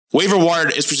Waiver Wire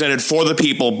is presented for the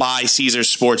people by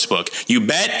Caesars Sportsbook. You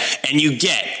bet and you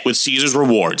get with Caesars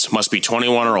Rewards. Must be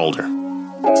 21 or older.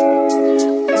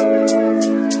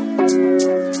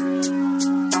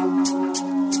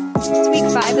 It's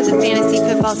week 5 of the fantasy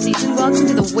football season. Welcome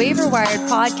to the Waiver Wired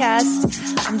podcast.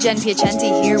 I'm Jen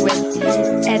Piacenti here with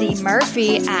Eddie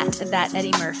Murphy at that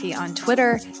Eddie Murphy on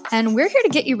Twitter. And we're here to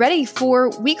get you ready for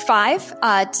week 5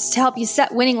 to help you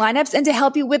set winning lineups and to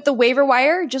help you with the waiver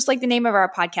wire, just like the name of our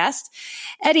podcast.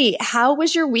 Eddie, how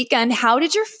was your weekend? How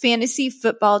did your fantasy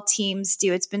football teams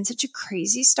do? It's been such a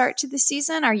crazy start to the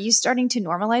season. Are you starting to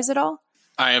normalize it all?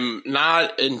 I am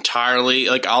not entirely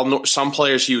some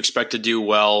players you expect to do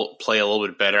well play a little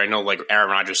bit better. I know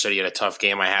Aaron Rodgers said he had a tough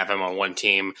game. I have him on one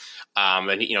team.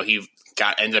 And he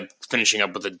ended up finishing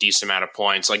up with a decent amount of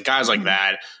points, guys like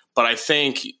that. But I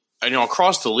think,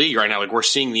 across the league right now, we're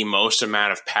seeing the most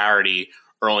amount of parity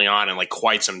early on in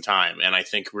quite some time. And I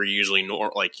think we're usually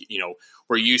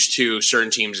we're used to certain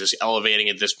teams just elevating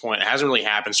at this point. It hasn't really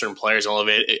happened. Certain players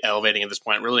elevating at this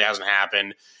point. It really hasn't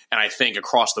happened. And I think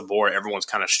across the board, everyone's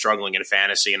kind of struggling in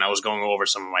fantasy. And I was going over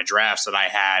some of my drafts that I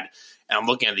had, and I'm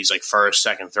looking at these first,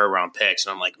 second, third round picks,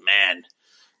 and I'm like, man,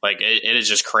 it is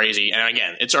just crazy. And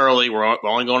again, it's early. We're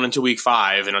only going into week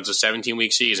 5, and it's a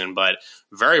 17-week season, but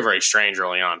very, very strange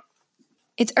early on.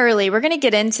 It's early. We're going to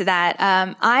get into that.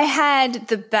 I had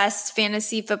the best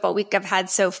fantasy football week I've had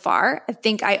so far. I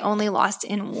think I only lost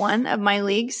in one of my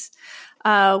leagues,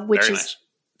 which is nice.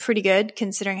 Pretty good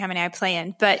considering how many I play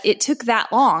in. But it took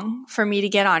that long for me to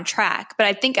get on track. But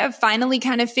I think I've finally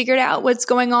kind of figured out what's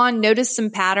going on, noticed some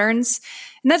patterns.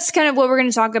 And that's kind of what we're going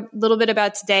to talk a little bit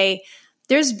about today.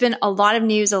 There's been a lot of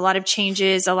news, a lot of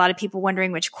changes, a lot of people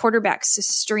wondering which quarterbacks to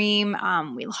stream.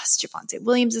 We lost Javonte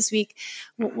Williams this week.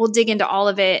 We'll dig into all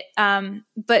of it.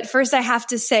 But first, I have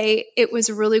to say it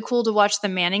was really cool to watch the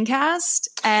Manning cast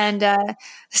and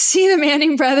see the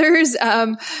Manning brothers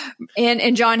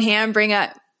and John Hamm bring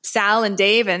up Sal and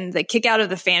Dave and the kick out of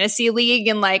the fantasy league.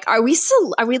 And are we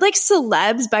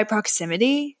celebs by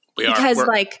proximity? Because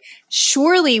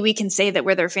surely we can say that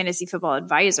we're their fantasy football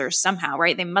advisors somehow,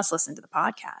 right? They must listen to the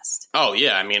podcast. Oh,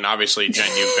 yeah. I mean, obviously, Jen,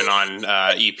 you've been on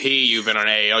EP, you've been on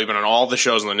AAL, you've been on all the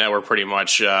shows on the network pretty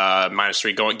much,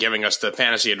 -3, giving us the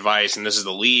fantasy advice. And this is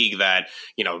the league that,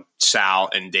 Sal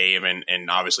and Dave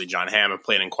and obviously John Hamm have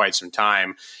played in quite some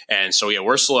time. And so, yeah,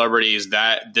 we're celebrities.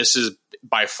 This is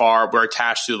by far, we're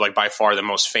attached to by far the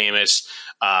most famous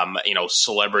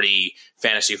celebrity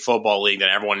fantasy football league that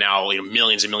everyone now,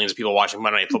 millions and millions of people watching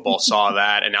Monday Night Football saw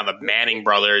that. And now the Manning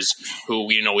brothers, who,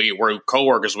 we're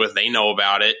coworkers with, they know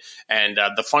about it. And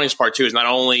the funniest part too is not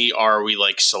only are we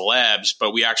celebs,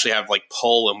 but we actually have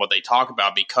pull in what they talk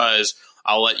about, because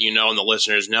I'll let you know and the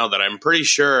listeners know that I'm pretty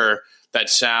sure that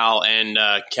Sal and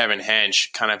Kevin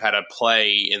Hench kind of had a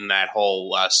play in that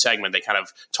whole segment. They kind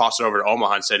of tossed it over to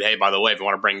Omaha and said, hey, by the way, if you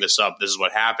want to bring this up, this is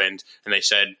what happened. And they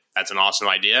said, that's an awesome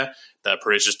idea. The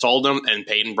producers told them, and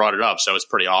Peyton brought it up. So it's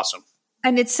pretty awesome.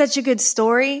 And it's such a good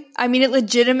story. I mean, it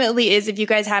legitimately is. If you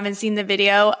guys haven't seen the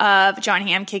video of John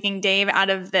Hamm kicking Dave out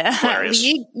of the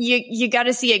league, you got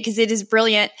to see it because it is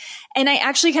brilliant. And I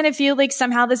actually kind of feel like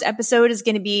somehow this episode is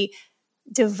going to be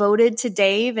devoted to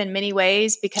Dave in many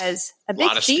ways, because a big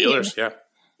theme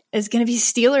is going to be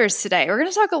Steelers today. We're going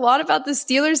to talk a lot about the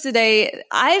Steelers today.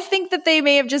 I think that they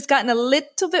may have just gotten a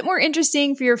little bit more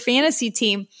interesting for your fantasy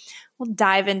team. We'll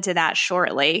dive into that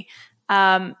shortly.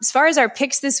 As far as our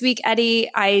picks this week, Eddie,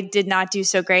 I did not do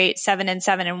so great,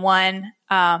 7-7-1.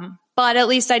 But at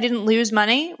least I didn't lose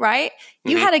money, right?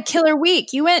 You had a killer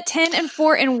week. You went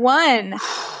 10-4-1.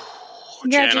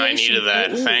 Jen, I needed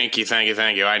that. Thank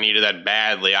you. I needed that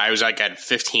badly. I was at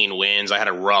 15 wins. I had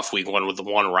a rough week one with the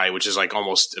one right, which is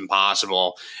almost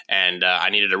impossible. And I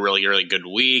needed a really, really good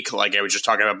week. Like I was just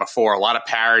talking about before, a lot of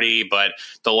parity. But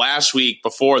the last week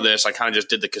before this, I kind of just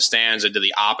did the Costanza, did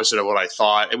the opposite of what I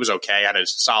thought. It was okay. I had a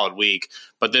solid week.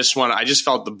 But this one, I just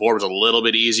felt the board was a little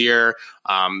bit easier.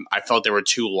 I felt there were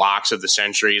two locks of the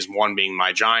centuries, one being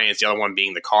my Giants, the other one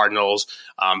being the Cardinals.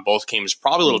 Both games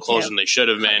probably a little closer than they should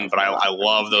have been, but I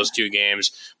love those two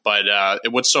games. But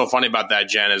what's so funny about that,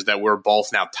 Jen, is that we're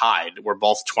both now tied. We're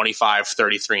both 25,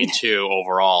 33-2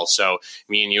 overall. So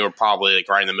me and you are probably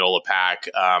right in the middle of the pack.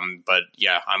 But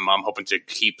yeah, I'm hoping to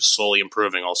keep slowly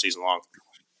improving all season long.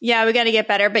 Yeah, we got to get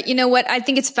better. But you know what? I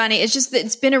think it's funny. It's just that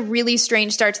it's been a really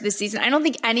strange start to the season. I don't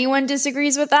think anyone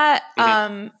disagrees with that.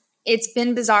 Mm-hmm. It's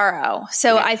been bizarro.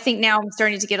 So I think now I'm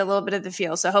starting to get a little bit of the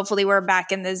feel. So hopefully we're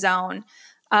back in the zone.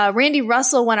 Randy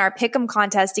Russell won our Pick'em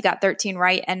contest. He got 13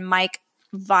 right. And Mike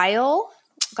Vile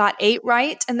got 8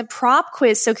 right. And the prop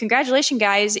quiz. So congratulations,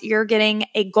 guys. You're getting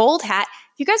a gold hat.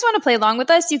 If you guys want to play along with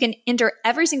us, you can enter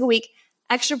every single week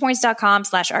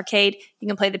extrapoints.com/arcade. You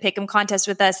can play the Pick'em contest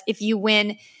with us. If you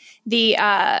win the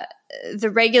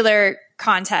regular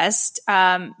contest,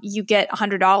 you get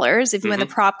 $100. If you win the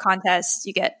prop contest,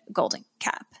 you get a golden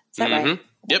cap. Is that right?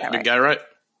 Yep, you got it right.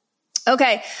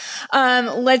 Okay.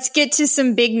 Let's get to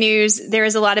some big news. There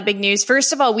is a lot of big news.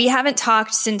 First of all, we haven't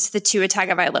talked since the Tua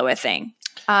Tagovailoa thing.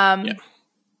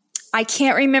 I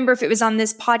can't remember if it was on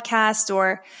this podcast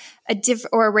or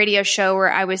a radio show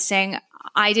where I was saying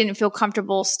I didn't feel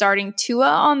comfortable starting Tua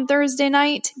on Thursday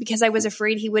night because I was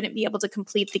afraid he wouldn't be able to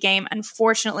complete the game.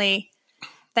 Unfortunately,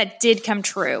 that did come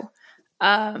true.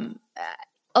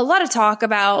 A lot of talk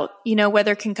about,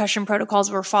 whether concussion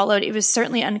protocols were followed. It was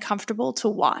certainly uncomfortable to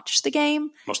watch the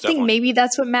game. Most definitely. I think maybe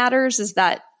that's what matters, is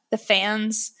that the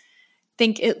fans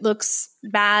think it looks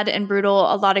bad and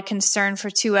brutal. A lot of concern for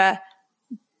Tua.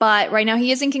 But right now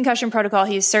he is in concussion protocol.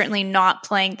 He is certainly not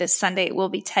playing this Sunday. It will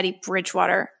be Teddy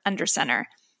Bridgewater under center.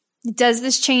 Does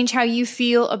this change how you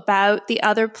feel about the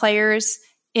other players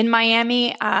in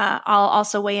Miami? I'll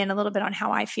also weigh in a little bit on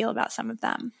how I feel about some of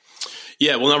them.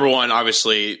 Yeah, well, number one,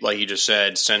 obviously, like you just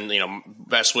said, send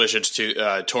best wishes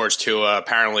towards Tua.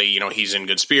 Apparently, he's in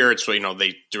good spirits. So,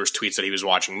 there was tweets that he was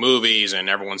watching movies, and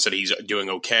everyone said he's doing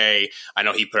okay. I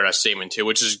know he put out a statement too,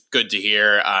 which is good to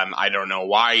hear. I don't know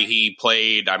why he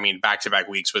played. I mean, back-to-back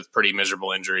weeks with pretty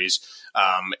miserable injuries.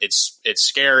 It's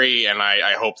scary, and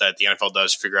I hope that the NFL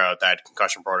does figure out that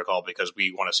concussion protocol, because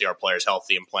we want to see our players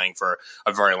healthy and playing for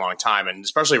a very long time, and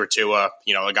especially for Tua,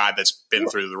 a guy that's been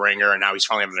through the ringer, and now he's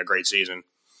finally having a great season.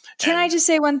 Can I just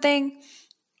say one thing?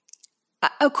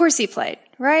 Of course he played,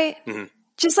 right? Mm-hmm.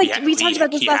 Just like we talked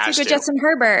about this last week with Justin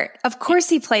Herbert. Of course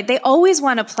he played. They always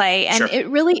want to play, and it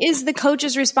really is the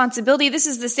coach's responsibility. This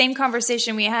is the same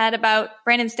conversation we had about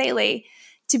Brandon Staley,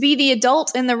 to be the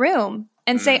adult in the room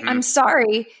and say, I'm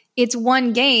sorry, it's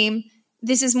one game.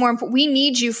 This is more important. We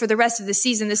need you for the rest of the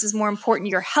season. This is more important,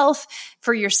 your health,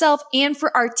 for yourself, and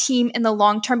for our team in the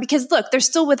long term. Because look, they're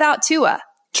still without Tua,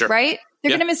 right? They're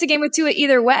going to miss a game with Tua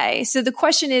either way. So the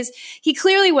question is, he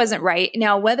clearly wasn't right.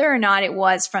 Now, whether or not it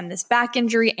was from this back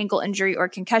injury, ankle injury, or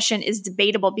concussion is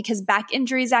debatable, because back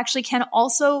injuries actually can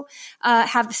also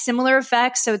have similar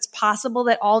effects. So it's possible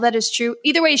that all that is true.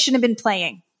 Either way, he shouldn't have been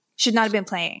playing. Should not have been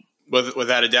playing.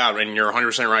 Without a doubt. And you're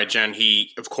 100% right, Jen.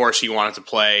 Of course, he wanted to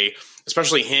play.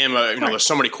 Especially him, there's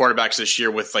so many quarterbacks this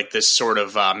year with like this sort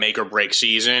of make or break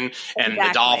season. And the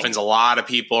Dolphins, a lot of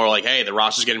people are like, hey, the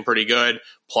roster's getting pretty good.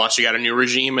 Plus, you got a new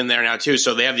regime in there now too.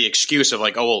 So they have the excuse of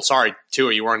like, oh, well, sorry,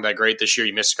 Tua, you weren't that great this year.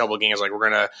 You missed a couple of games. Like, we're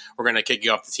gonna kick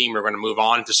you off the team. We're gonna move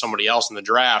on to somebody else in the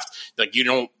draft. Like, he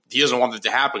doesn't want that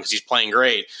to happen because he's playing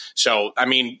great. So, I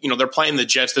mean, they're playing the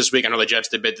Jets this week. I know the Jets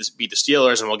did beat the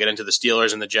Steelers, and we'll get into the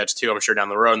Steelers and the Jets too, I'm sure, down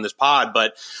the road in this pod.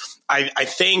 But I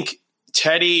think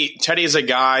Teddy is a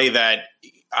guy that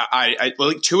I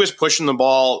like. Tua's pushing the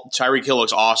ball. Tyreek Hill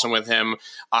looks awesome with him.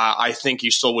 I think I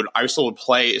still would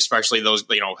play, especially those,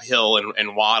 Hill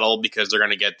and Waddle, because they're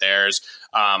going to get theirs.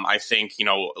 I think,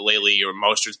 lately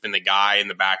Mostert's been the guy in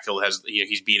the backfield.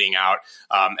 He's beating out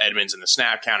Edmonds in the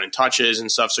snap count and touches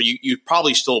and stuff. So you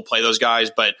probably still play those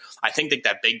guys, but I think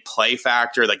that big play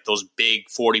factor, like those big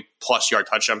 40-plus yard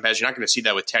touchdown passes, you're not going to see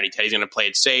that with Teddy. Teddy's going to play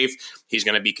it safe. He's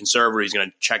going to be conservative. He's going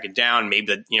to check it down.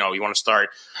 Maybe you want to start.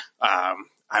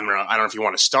 I don't know if you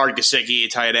want to start Gesicki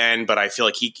at tight end, but I feel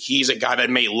like he's a guy that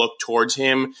may look towards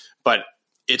him, but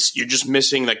you're just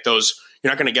missing like those.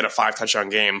 You're not going to get a 5-touchdown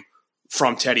game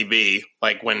from Teddy B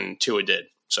like when Tua did.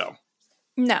 So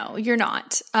no, you're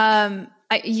not.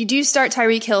 You do start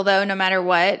Tyreek Hill though, no matter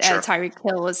what. Sure. Tyreek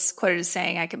Hill was quoted as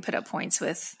saying, "I can put up points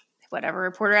with whatever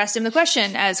reporter asked him the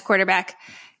question as quarterback,"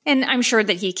 and I'm sure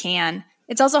that he can.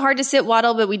 It's also hard to sit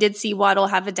Waddle, but we did see Waddle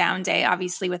have a down day,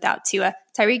 obviously, without Tua.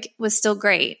 Tyreek was still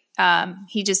great.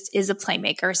 He just is a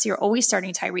playmaker, so you're always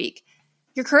starting Tyreek.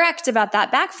 You're correct about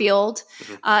that backfield.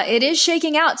 It is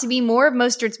shaking out to be more of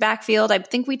Mostert's backfield. I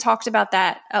think we talked about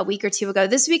that a week or two ago.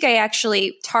 This week, I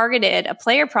actually targeted a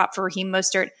player prop for Raheem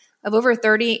Mostert of over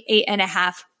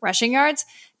 38.5 rushing yards,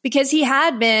 because he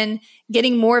had been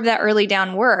getting more of that early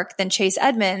down work than Chase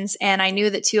Edmonds, and I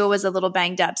knew that Tua was a little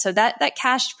banged up. So that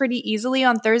cashed pretty easily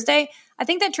on Thursday. I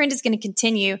think that trend is going to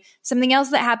continue. Something else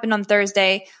that happened on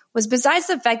Thursday was, besides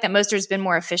the fact that Mostert's been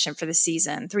more efficient for the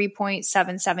season,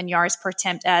 3.77 yards per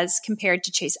attempt as compared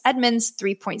to Chase Edmonds,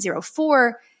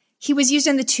 3.04, he was used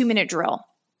in the 2-minute drill.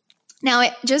 Now,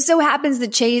 it just so happens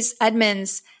that Chase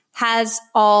Edmonds has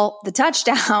all the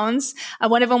touchdowns.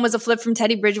 One of them was a flip from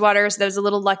Teddy Bridgewater, so that was a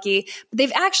little lucky. But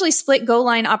they've actually split goal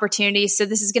line opportunities, so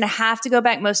this is going to have to go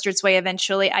back Mostert's way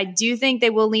eventually. I do think they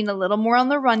will lean a little more on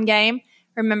the run game.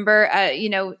 Remember,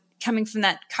 coming from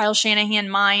that Kyle Shanahan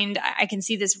mind. I can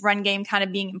see this run game kind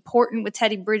of being important with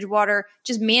Teddy Bridgewater,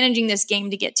 just managing this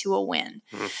game to get to a win.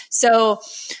 Mm-hmm. So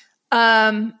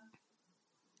I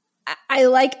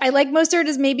like Mostert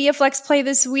as maybe a flex play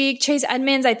this week. Chase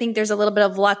Edmonds, I think there's a little bit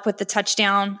of luck with the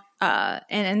touchdown.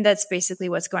 And that's basically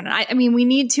what's going on. I mean, we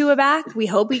need Tua back. We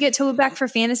hope we get Tua back for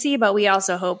fantasy, but we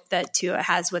also hope that Tua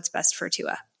has what's best for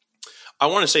Tua. I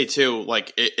want to say too,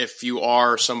 like if you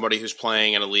are somebody who's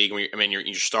playing in a league,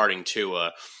 you're starting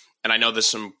Tua, and I know there's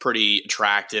some pretty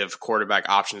attractive quarterback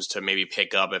options to maybe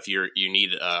pick up if you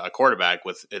need a quarterback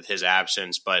with his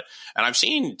absence. And I've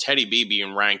seen Teddy B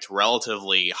being ranked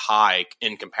relatively high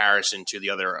in comparison to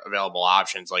the other available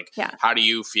options. How do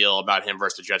you feel about him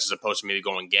versus the Jets as opposed to maybe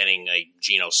getting a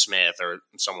Geno Smith or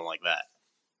someone like that?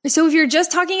 So if you're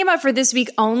just talking about for this week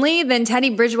only, then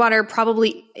Teddy Bridgewater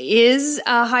probably is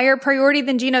a higher priority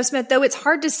than Geno Smith, though it's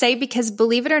hard to say because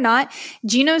believe it or not,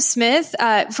 Geno Smith,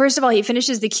 first of all, he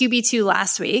finishes the QB2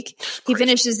 last week. He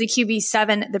finishes the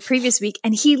QB7 the previous week,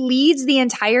 and he leads the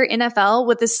entire NFL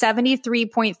with a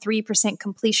 73.3%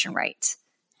 completion rate.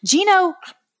 Geno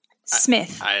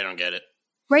Smith. I don't get it.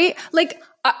 Right?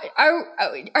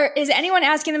 Is anyone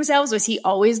asking themselves, was he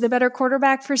always the better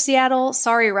quarterback for Seattle?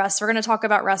 Sorry, Russ. We're going to talk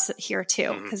about Russ here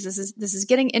too, because this is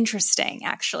getting interesting,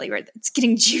 actually. Right? It's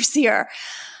getting juicier.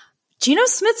 Geno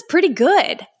Smith's pretty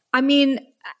good. I mean,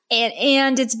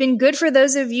 and it's been good for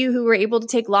those of you who were able to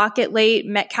take Lockett late,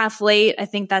 Metcalf late. I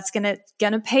think that's gonna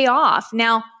pay off.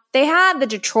 Now, they had the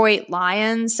Detroit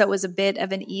Lions, so it was a bit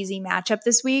of an easy matchup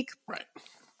this week. Right.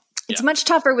 It's much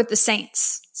tougher with the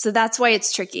Saints. So that's why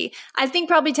it's tricky. I think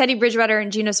probably Teddy Bridgewater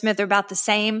and Geno Smith are about the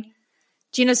same.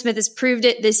 Geno Smith has proved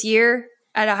it this year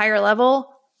at a higher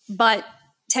level, but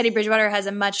Teddy Bridgewater has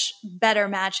a much better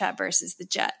matchup versus the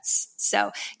Jets.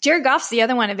 So Jared Goff's the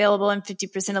other one available in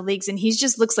 50% of leagues, and he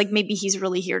just looks like maybe he's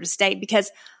really here to stay because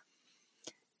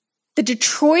the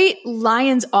Detroit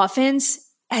Lions offense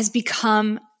has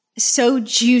become so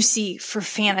juicy for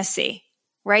fantasy,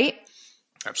 right?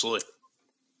 Absolutely.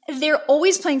 They're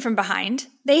always playing from behind.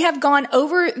 They have gone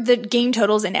over the game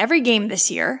totals in every game this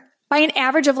year by an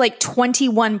average of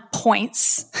 21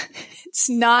 points. It's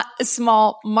not a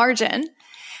small margin.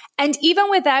 And even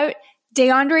without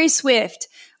DeAndre Swift,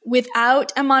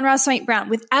 without Amon-Ra St. Brown,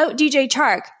 without DJ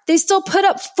Chark, they still put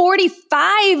up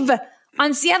 45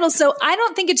 on Seattle. So I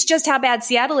don't think it's just how bad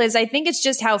Seattle is. I think it's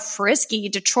just how frisky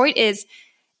Detroit is.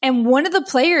 And one of the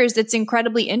players that's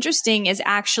incredibly interesting is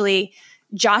actually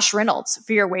Josh Reynolds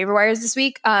for your waiver wires this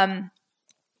week.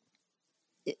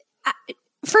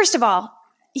 First of all,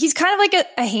 he's kind of like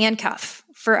a handcuff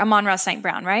for Amon-Ra St.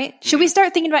 Brown, right? Should we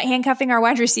start thinking about handcuffing our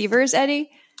wide receivers,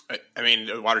 Eddie? I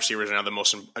mean, wide receivers are now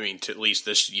to at least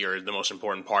this year, the most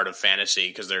important part of fantasy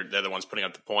because they're the ones putting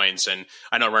up the points. And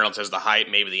I know Reynolds has the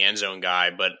height, maybe the end zone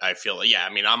guy, but I feel,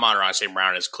 Amon-Ra St.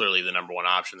 Brown is clearly the number one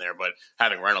option there. But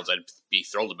having Reynolds, I'd be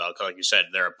thrilled about because, like you said,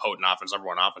 they're a potent offense, number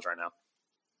one offense right now.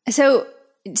 So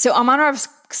Amon-Ra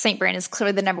St. Brown is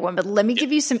clearly the number one, but let me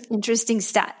give you some interesting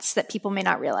stats that people may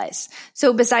not realize.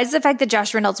 So besides the fact that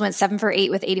Josh Reynolds went 7 for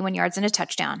 8 with 81 yards and a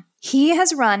touchdown, he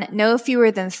has run no fewer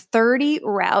than 30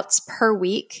 routes per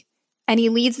week, and he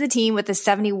leads the team with a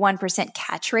 71%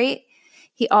 catch rate.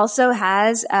 He also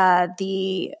has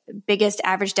the biggest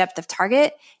average depth of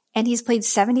target, and he's played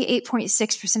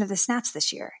 78.6% of the snaps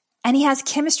this year. And he has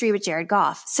chemistry with Jared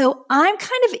Goff. So I'm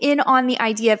kind of in on the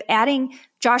idea of adding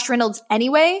Josh Reynolds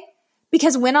anyway,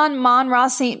 because when Amon-Ra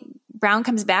St. Brown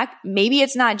comes back, maybe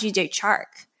it's not DJ Chark.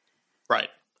 Right.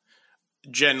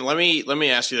 Jen, let me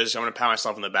ask you this. I'm going to pat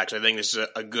myself on the back because I think this is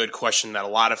a good question that a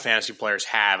lot of fantasy players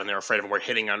have, and they're afraid of. We're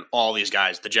hitting on all these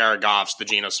guys, the Jared Goffs, the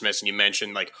Geno Smiths, and you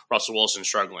mentioned Russell Wilson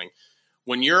struggling.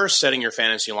 When you're setting your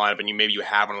fantasy lineup and maybe you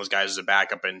have one of those guys as a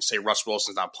backup and say Russell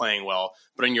Wilson's not playing well,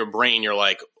 but in your brain you're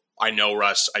like, I know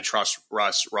Russ. I trust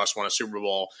Russ. Russ won a Super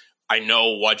Bowl. I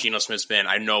know what Geno Smith's been.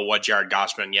 I know what Jared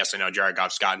Goff's been. Yes, I know Jared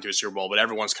Goff's gotten to a Super Bowl, but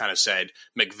everyone's kind of said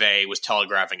McVay was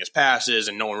telegraphing his passes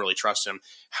and no one really trusts him.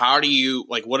 How do you,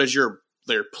 what is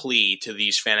their plea to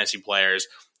these fantasy players?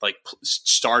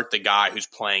 Start the guy who's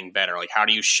playing better. How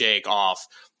do you shake off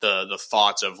the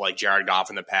thoughts of Jared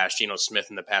Goff in the past, Geno Smith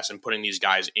in the past, and putting these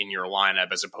guys in your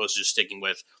lineup as opposed to just sticking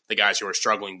with the guys who are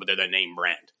struggling, but they're the name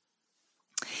brand?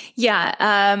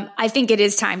 Yeah, I think it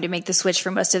is time to make the switch for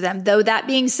most of them. Though that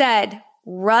being said,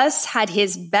 Russ had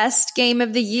his best game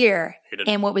of the year.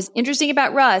 And what was interesting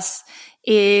about Russ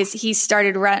is he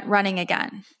started running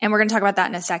again. And we're going to talk about that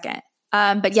in a second.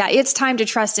 But yeah, it's time to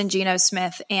trust in Geno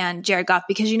Smith and Jared Goff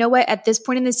because you know what? At this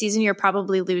point in the season, you're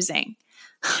probably losing.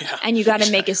 Yeah, and you got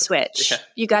to make a switch. Yeah.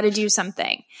 You got to do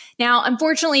something. Now,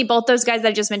 unfortunately, both those guys that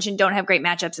I just mentioned don't have great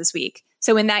matchups this week.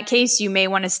 So in that case, you may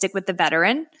want to stick with the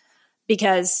veteran,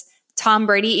 because Tom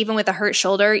Brady, even with a hurt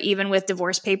shoulder, even with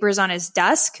divorce papers on his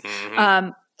desk,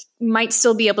 might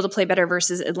still be able to play better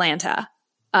versus Atlanta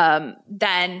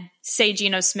than, say,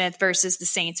 Geno Smith versus the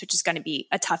Saints, which is going to be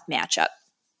a tough matchup.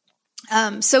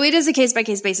 So it is a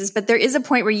case-by-case basis, but there is a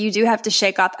point where you do have to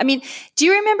shake off. I mean, do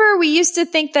you remember we used to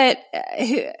think that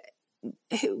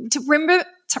remember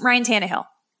Ryan Tannehill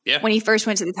when he first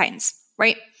went to the Titans,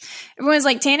 right? Everyone was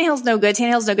like, Tannehill's no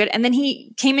good. And then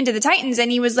he came into the Titans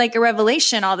and he was like a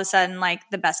revelation all of a sudden, like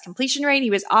the best completion rate.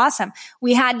 He was awesome.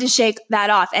 We had to shake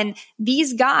that off. And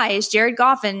these guys, Jared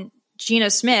Goff and Geno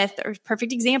Smith, are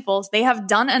perfect examples. They have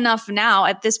done enough now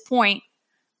at this point,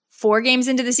 4 games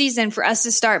into the season, for us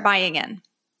to start buying in.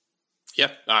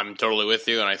 Yep, I'm totally with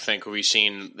you, and I think we've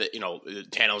seen that,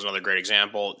 Tannehill's another great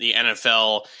example. The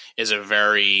NFL is a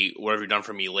very, what have you done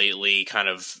for me lately, kind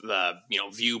of,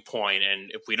 viewpoint,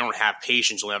 and if we don't have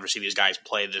patience, you'll never see these guys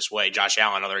play this way. Josh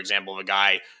Allen, another example of a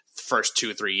guy, the first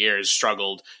 2-3 years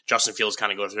struggled. Justin Fields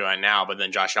kind of go through that now, but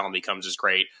then Josh Allen becomes this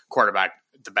great quarterback,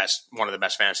 one of the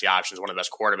best fantasy options, one of the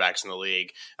best quarterbacks in the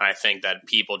league, and I think that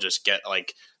people just get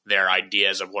like their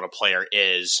ideas of what a player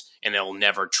is, and they'll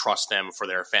never trust them for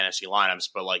their fantasy lineups.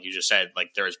 But like you just said,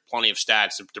 like there's plenty of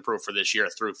stats to prove for this year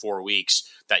through 4 weeks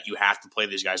that you have to play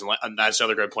these guys. And that's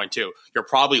another good point too. You're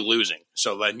probably losing.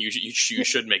 So then you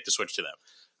should make the switch to them.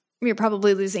 You're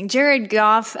probably losing. Jared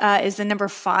Goff is the number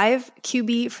 5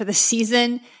 QB for the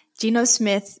season. Geno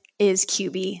Smith is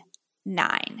QB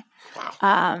 9.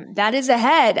 Wow. That is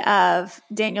ahead of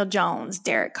Daniel Jones,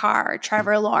 Derek Carr,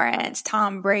 Trevor Lawrence,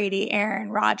 Tom Brady,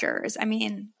 Aaron Rodgers. I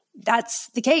mean, that's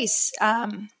the case.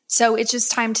 So it's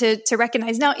just time to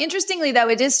recognize. Now, interestingly, though,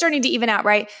 it is starting to even out,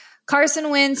 right? Carson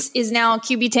Wentz is now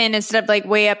QB 10 instead of like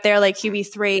way up there, like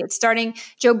QB 3. It's starting.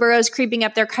 Joe Burrow's creeping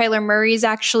up there. Kyler Murray's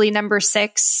actually number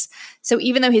 6. So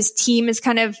even though his team is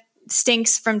kind of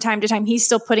stinks from time to time, he's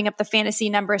still putting up the fantasy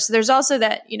numbers. So there's also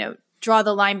that, draw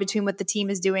the line between what the team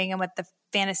is doing and what the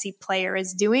fantasy player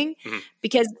is doing. Mm-hmm.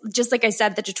 Because just like I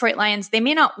said, the Detroit Lions, they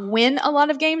may not win a lot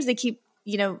of games. They keep,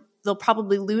 they'll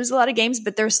probably lose a lot of games,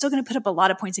 but they're still going to put up a lot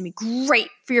of points and be great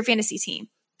for your fantasy team,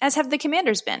 as have the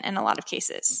Commanders been in a lot of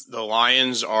cases. The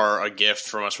Lions are a gift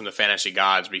from us, from the fantasy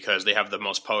gods, because they have the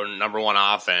most potent number 1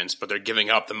 offense, but they're giving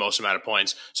up the most amount of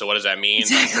points. So what does that mean?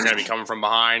 Exactly. They're going to be coming from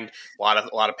behind, a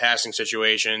lot of passing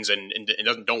situations, and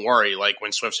don't worry. Like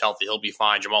when Swift's healthy, he'll be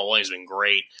fine. Jamal Williams has been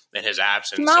great in his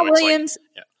absence. Jamal Williams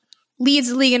leads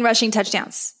the league in rushing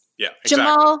touchdowns. Yeah, exactly.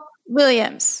 Jamal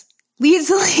Williams leads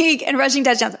the league in rushing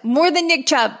touchdowns more than Nick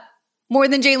Chubb, more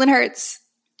than Jalen Hurts.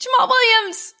 Jamal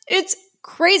Williams, it's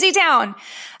crazy town.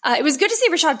 It was good to see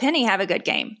Rashad Penny have a good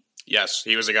game. Yes,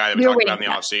 he was a guy that we talked about in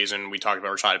the offseason. We talked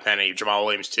about Rashad Penny, Jamal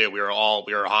Williams too. We were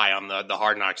high on the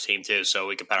Hard Knocks team too, so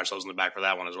we could pat ourselves in the back for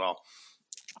that one as well.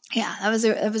 Yeah,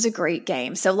 that was a great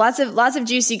game. So lots of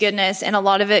juicy goodness, and a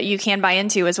lot of it you can buy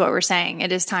into, is what we're saying.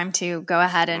 It is time to go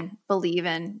ahead and believe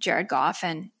in Jared Goff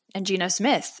and Geno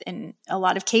Smith in a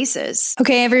lot of cases.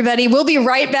 Okay, everybody, we'll be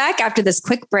right back after this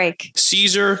quick break.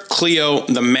 Caesar, Cleo,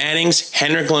 the Mannings,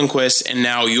 Henrik Lundqvist, and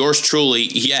now yours truly,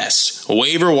 yes,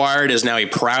 Waiver Wired is now a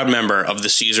proud member of the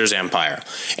Caesars Empire.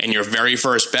 And your very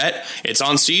first bet, it's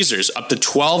on Caesars, up to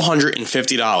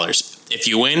 $1,250. If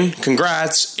you win,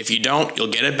 congrats. If you don't, you'll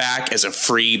get it back as a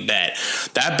free bet.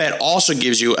 That bet also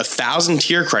gives you 1,000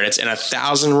 tier credits and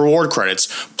 1,000 reward credits,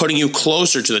 putting you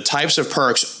closer to the types of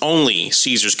perks only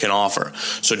Caesars can offer.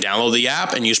 So download the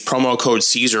app and use promo code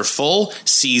CAESARFULL,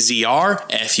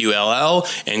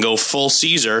 CZRFULL, and go full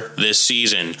Caesar this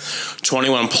season.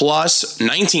 21 plus,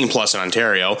 19 plus in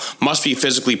Ontario, must be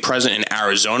physically present in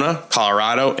Arizona,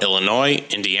 Colorado, Illinois,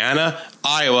 Indiana,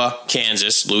 Iowa,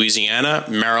 Kansas, Louisiana,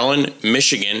 Maryland,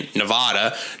 Michigan,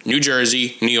 Nevada, New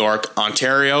Jersey, New York,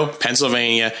 Ontario,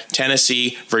 Pennsylvania,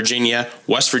 Tennessee, Virginia,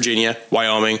 West Virginia,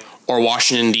 Wyoming, or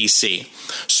Washington, D.C.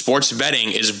 Sports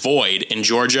betting is void in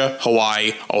Georgia,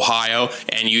 Hawaii, Ohio,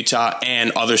 and Utah,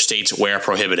 and other states where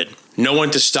prohibited. Know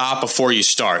when to stop before you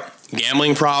start.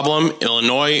 Gambling problem?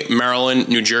 Illinois, Maryland,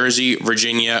 New Jersey,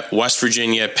 Virginia, West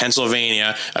Virginia,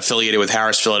 Pennsylvania, affiliated with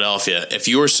Harris, Philadelphia. If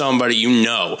you or somebody you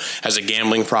know has a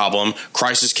gambling problem,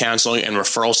 crisis counseling and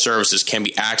referral services can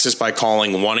be accessed by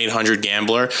calling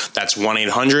 1-800-GAMBLER. That's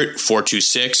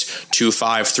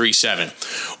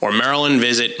 1-800-426-2537. Or Maryland,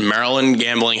 visit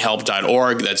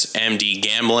MarylandGamblingHelp.org. That's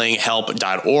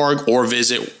MDGamblingHelp.org. Or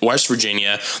visit West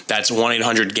Virginia. That's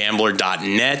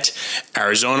 1-800-GAMBLER.net.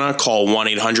 Arizona, call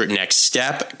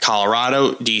 1-800-NEXT-STEP.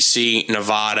 Colorado, D.C.,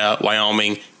 Nevada,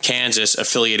 Wyoming, Kansas,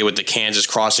 affiliated with the Kansas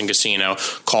Crossing Casino,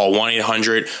 call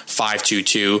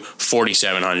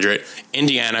 1-800-522-4700.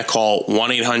 Indiana, call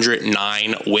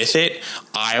 1-800-9-WITH-IT.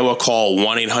 Iowa, call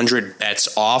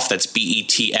 1-800-BETS-OFF. That's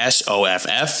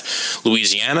BETSOFF.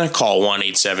 Louisiana, call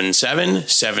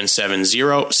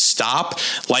 1-877-770-STOP.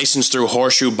 Licensed through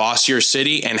Horseshoe Bossier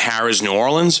City and Harrah's New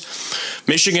Orleans.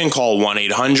 Michigan, call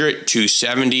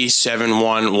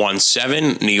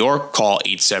 1-800-270-7117. New York, call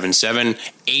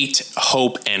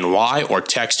 877-8-HOPE-NY or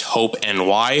text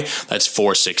HOPE-NY. That's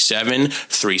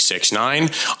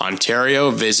 467-369.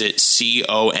 Ontario, visit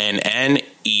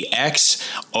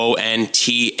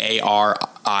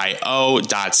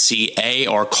CONNEXONTARIO.ca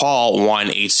or call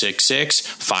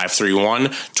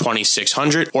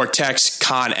 1-866-531-2600 or text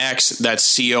CONNEX, that's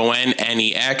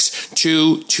CONNEX,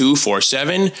 to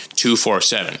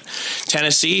 247-247.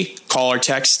 Tennessee, call or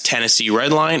text Tennessee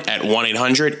Redline at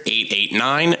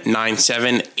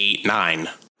 1-800-889-9789.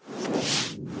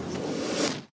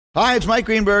 Hi, it's Mike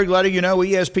Greenberg letting you know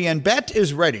ESPN Bet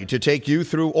is ready to take you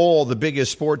through all the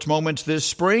biggest sports moments this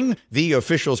spring. The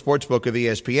official sportsbook of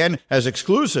ESPN has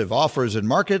exclusive offers and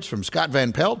markets from Scott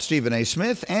Van Pelt, Stephen A.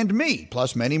 Smith, and me,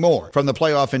 plus many more. From the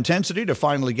playoff intensity to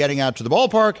finally getting out to the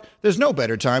ballpark, there's no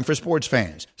better time for sports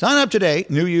fans. Sign up today.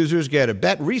 New users get a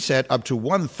bet reset up to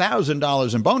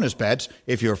 $1,000 in bonus bets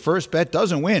if your first bet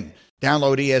doesn't win.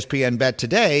 Download ESPN Bet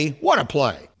today. What a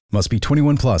play. Must be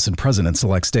 21 plus and present in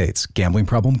select states. Gambling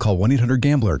problem? Call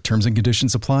 1-800-GAMBLER. Terms and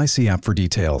conditions apply. See app for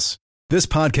details. This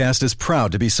podcast is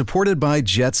proud to be supported by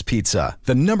Jets Pizza,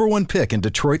 the #1 pick in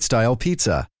Detroit-style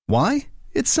pizza. Why?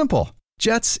 It's simple.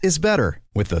 Jets is better.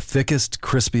 With the thickest,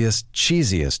 crispiest,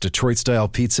 cheesiest Detroit-style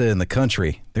pizza in the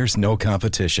country, there's no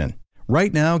competition.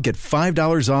 Right now, get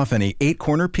 $5 off any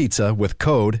 8-corner pizza with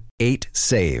code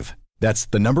 8SAVE. That's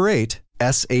the number 8,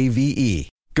 SAVE.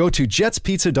 Go to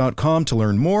jetspizza.com to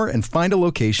learn more and find a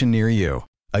location near you.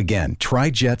 Again, try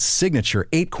Jet's signature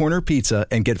 8-corner pizza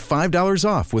and get $5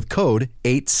 off with code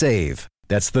 8SAVE.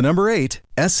 That's the number 8,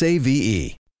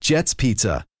 SAVE. Jet's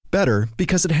Pizza. Better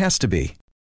because it has to be.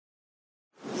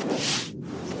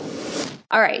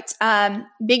 All right.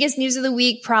 Biggest news of the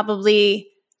week probably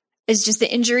is just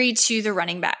the injury to the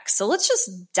running back. So let's just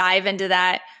dive into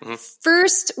that. Mm-hmm.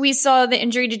 First, we saw the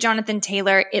injury to Jonathan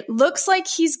Taylor. It looks like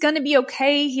he's going to be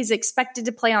okay. He's expected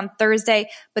to play on Thursday.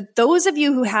 But those of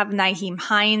you who have Nyheim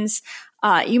Hines,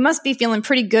 you must be feeling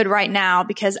pretty good right now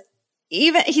because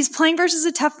even he's playing versus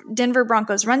a tough Denver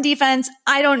Broncos run defense.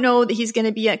 I don't know that he's going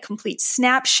to be a complete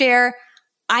snap share.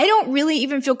 I don't really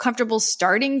even feel comfortable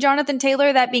starting Jonathan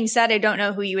Taylor. That being said, I don't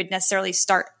know who you would necessarily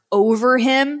start over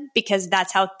him because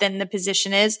that's how thin the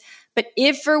position is. But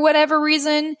if for whatever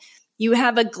reason you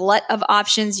have a glut of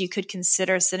options, you could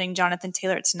consider sitting Jonathan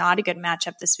Taylor. It's not a good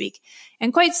matchup this week.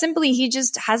 And quite simply, he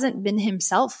just hasn't been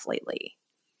himself lately.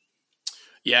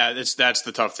 Yeah, that's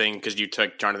the tough thing because you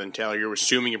took Jonathan Taylor. You're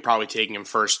assuming you're probably taking him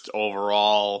first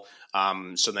overall.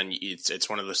 So then it's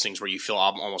one of those things where you feel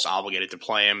almost obligated to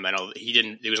play him. I know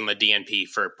he was on the DNP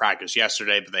for practice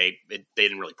yesterday, but they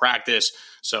didn't really practice.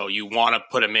 So you want to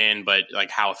put him in, but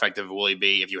like how effective will he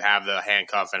be? If you have the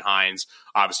handcuff and Hines,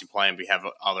 obviously play him. If you have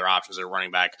other options at running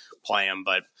back, play him.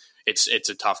 But it's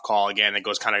a tough call. Again, it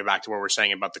goes kind of back to what we're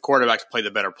saying about the quarterback to play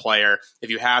the better player. If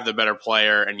you have the better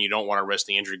player and you don't want to risk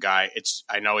the injured guy,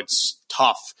 I know it's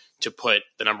tough to put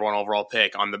the #1 overall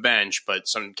pick on the bench, but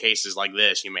some cases like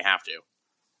this, you may have to.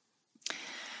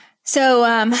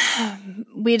 So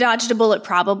we dodged a bullet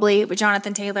probably with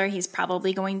Jonathan Taylor. He's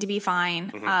probably going to be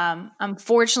fine. Mm-hmm.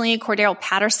 Unfortunately, Cordero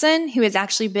Patterson, who has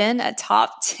actually been a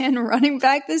top 10 running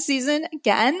back this season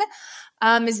again,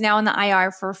 is now in the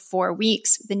IR for 4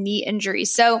 weeks with a knee injury.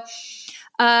 So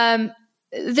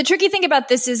the tricky thing about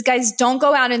this is, guys, don't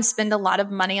go out and spend a lot of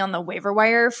money on the waiver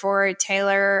wire for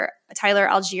Tyler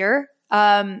Algier.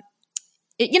 Put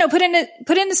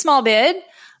in a small bid.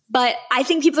 But I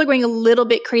think people are going a little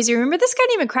bit crazy. Remember, this guy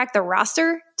didn't even crack the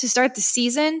roster to start the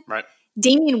season. Right.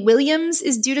 Damian Williams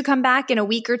is due to come back in a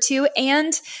week or two.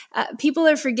 And people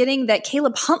are forgetting that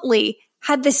Caleb Huntley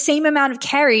had the same amount of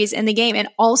carries in the game and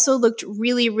also looked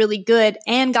really, really good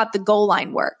and got the goal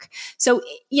line work. So,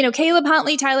 Caleb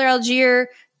Huntley, Tyler Algier,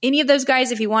 any of those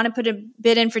guys, if you want to put a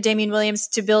bid in for Damian Williams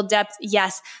to build depth,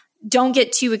 yes. Don't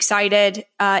get too excited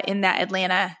in that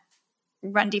Atlanta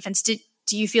run defense.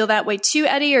 Do you feel that way too,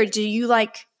 Eddie, or do you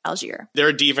like Algier?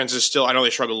 Their defense is still, I know they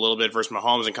struggle a little bit versus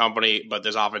Mahomes and company, but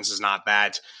this offense is not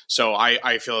that. So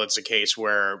I feel it's a case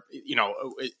where,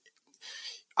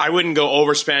 I wouldn't go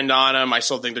overspend on them. I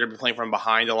still think they're going to be playing from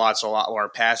behind a lot, so a lot more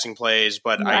passing plays.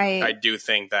 But right. I do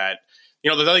think that, the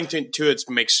other thing too that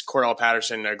makes Cordell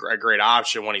Patterson a great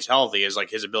option when he's healthy is like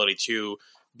his ability to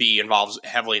be involved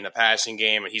heavily in the passing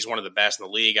game, and he's one of the best in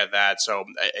the league at that. So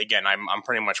again, I'm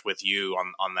pretty much with you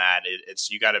on that.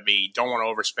 It's you got to don't want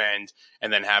to overspend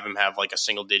and then have him have like a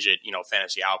single digit,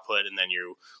 fantasy output, and then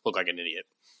you look like an idiot.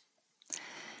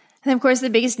 And of course, the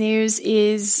biggest news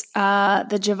is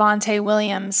the Javonte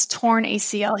Williams torn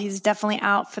ACL. He's definitely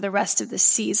out for the rest of the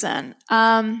season.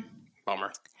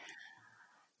 Bummer.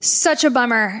 Such a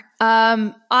bummer.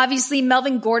 Obviously,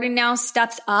 Melvin Gordon now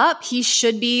steps up. He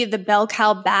should be the bell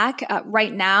cow back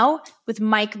right now, with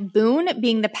Mike Boone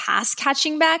being the pass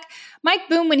catching back. Mike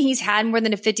Boone, when he's had more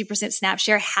than a 50% snap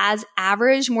share, has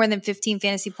averaged more than 15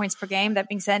 fantasy points per game. That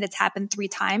being said, it's happened 3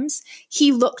 times.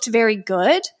 He looked very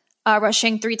good.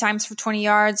 Rushing 3 times for 20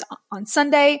 yards on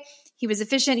Sunday. He was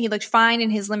efficient. He looked fine in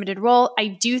his limited role. I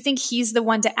do think he's the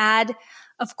one to add.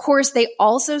 Of course, they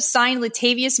also signed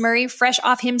Latavius Murray, fresh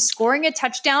off him scoring a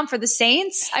touchdown for the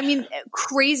Saints. I mean,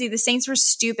 crazy. The Saints were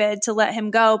stupid to let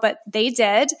him go, but they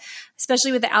did,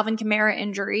 especially with the Alvin Kamara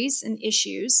injuries and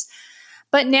issues.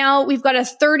 But now we've got a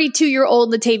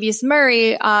 32-year-old Latavius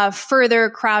Murray further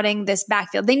crowding this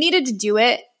backfield. They needed to do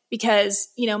it because,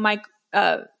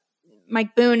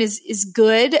 Mike Boone is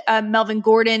good. Melvin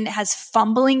Gordon has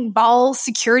fumbling ball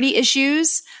security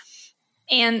issues,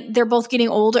 and they're both getting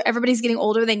older. Everybody's getting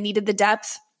older. They needed the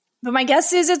depth. But my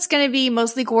guess is it's going to be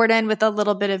mostly Gordon with a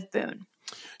little bit of Boone.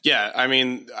 Yeah, I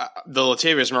mean, the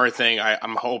Latavius Murray thing,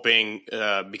 I'm hoping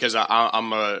because I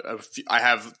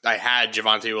had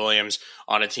Javonte Williams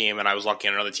on a team, and I was lucky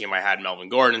on another team I had Melvin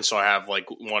Gordon, so I have like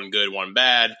one good, one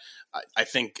bad. I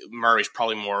think Murray's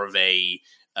probably more of a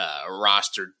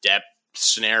roster depth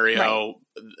scenario. Right.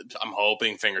 I'm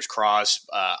hoping, fingers crossed.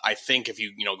 I think if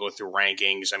you go through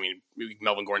rankings, I mean,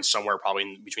 Melvin Gordon's somewhere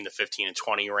probably between the 15 and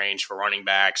 20 range for running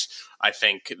backs. I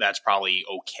think that's probably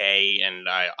okay, and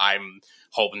I'm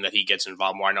hoping that he gets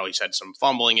involved more. I know he's had some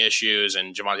fumbling issues,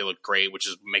 and Javonte looked great, which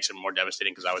makes it more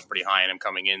devastating because I was pretty high on him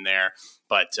coming in there.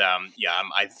 But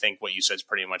I think what you said is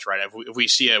pretty much right. If we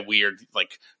see a weird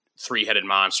 3-headed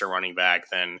monster running back,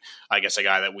 then I guess a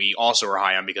guy that we also are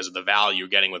high on because of the value you're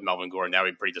getting with Melvin Gordon, that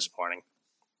would be pretty disappointing.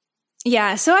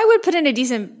 Yeah, so I would put in a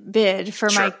decent bid for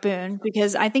Mike Boone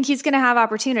because I think he's going to have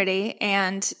opportunity,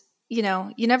 and you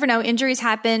never know. Injuries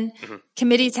happen,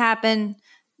 committees happen,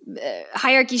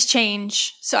 hierarchies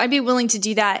change. So I'd be willing to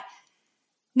do that.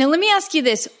 Now, let me ask you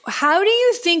this. How do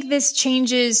you think this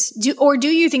changes, do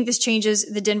you think this changes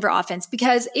the Denver offense?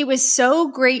 Because it was so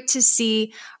great to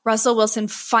see Russell Wilson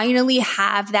finally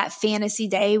have that fantasy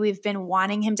day we've been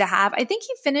wanting him to have. I think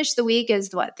he finished the week as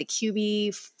the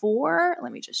QB4?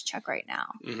 Let me just check right now.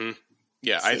 Mm-hmm.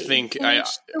 Yeah, I think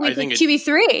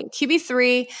QB3.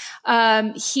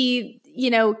 He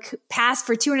passed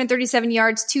for 237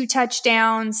 yards, 2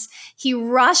 touchdowns. He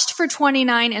rushed for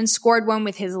 29 and scored 1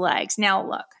 with his legs. Now,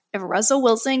 look, if Russell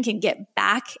Wilson can get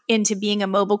back into being a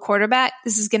mobile quarterback,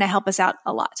 this is going to help us out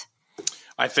a lot.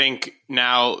 I think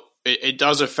now it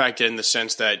does affect it in the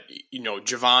sense that,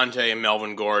 Javonte and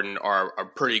Melvin Gordon are a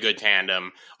pretty good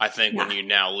tandem. I think when you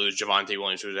now lose Javonte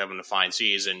Williams, who's having a fine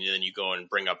season, and then you go and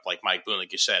bring up like Mike Boone,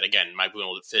 like you said, again, Mike Boone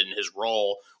will fit in his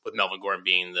role with Melvin Gordon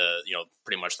being the,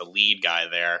 pretty much the lead guy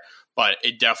there. But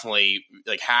it definitely,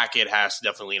 Hackett has to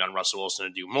definitely lean on Russell Wilson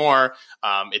to do more.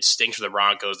 It stinks for the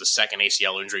Broncos, the second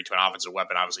ACL injury to an offensive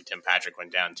weapon. Obviously, Tim Patrick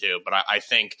went down too. But I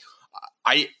think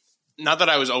not that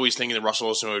I was always thinking that Russell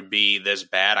Wilson would be this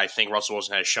bad. I think Russell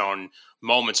Wilson has shown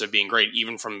moments of being great,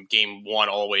 even from game 1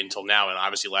 all the way until now. And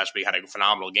obviously last week had a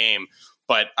phenomenal game.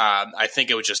 But I think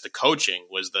it was just the coaching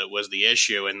was the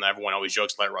issue, and everyone always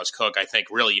jokes let Russ cook. I think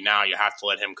really now you have to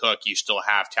let him cook. You still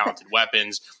have talented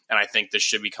weapons, and I think this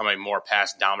should become a more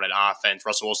pass-dominant offense.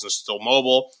 Russell Wilson is still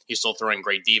mobile. He's still throwing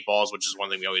great deep balls, which is one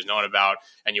thing we always known about.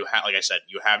 And you have, like I said,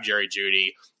 you have Jerry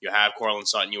Jeudy, you have Courtland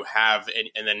Sutton, you have,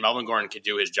 and then Melvin Gordon could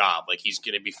do his job. He's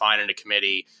going to be fine in a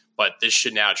committee, but this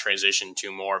should now transition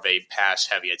to more of a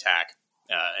pass-heavy attack.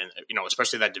 And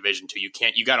especially that division too.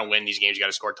 You got to win these games. You got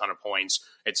to score a ton of points.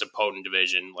 It's a potent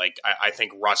division. I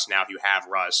think Russ now, if you have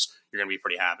Russ, you're going to be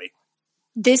pretty happy.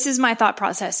 This is my thought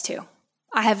process too.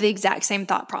 I have the exact same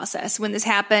thought process. When this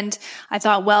happened, I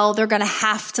thought, well, they're going to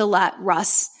have to let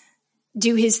Russ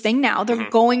do his thing now. They're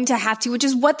going to have to, which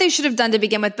is what they should have done to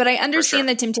begin with. But I understand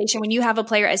the temptation when you have a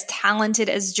player as talented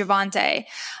as Javonte,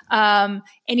 and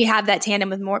you have that tandem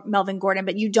with Melvin Gordon,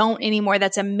 but you don't anymore.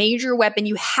 That's a major weapon.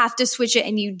 You have to switch it.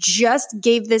 And you just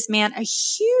gave this man a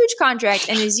huge contract.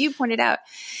 And as you pointed out,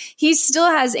 he still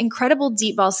has incredible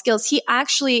deep ball skills. He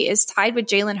actually is tied with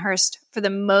Jalen Hurst for the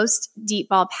most deep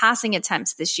ball passing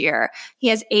attempts this year. He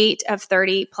has 8 of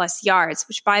 30 plus yards,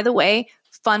 which, by the way,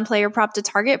 fun player prop to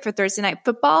target for Thursday Night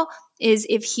Football is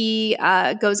if he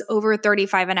goes over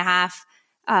 35.5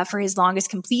 for his longest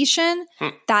completion.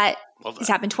 That has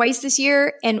happened twice this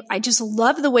year. And I just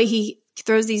love the way he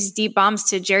throws these deep bombs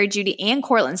to Jerry Jeudy and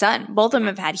Courtland Sutton. Both of them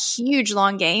have had huge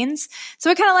long gains.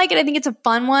 So I kind of like it. I think it's a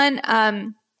fun one.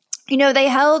 They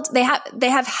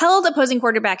have held opposing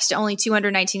quarterbacks to only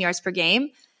 219 yards per game.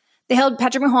 They held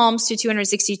Patrick Mahomes to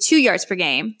 262 yards per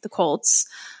game, the Colts.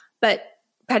 But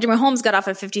Patrick Mahomes got off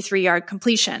a 53-yard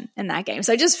completion in that game.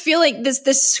 So I just feel like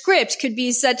this script could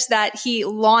be such that he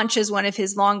launches one of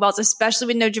his long balls, especially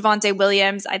with no Javonte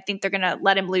Williams. I think they're going to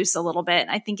let him loose a little bit.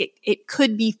 I think it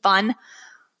could be fun.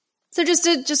 So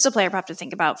just a player prop to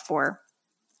think about for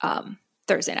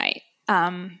Thursday night.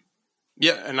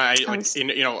 Yeah, and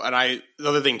the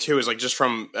other thing too is like just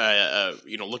from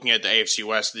looking at the AFC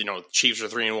West, Chiefs are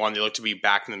 3-1. They look to be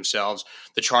backing themselves.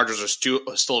 The Chargers are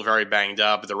still very banged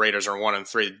up. The Raiders are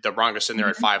 1-3. The Broncos sitting there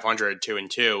at 500,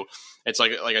 2-2. It's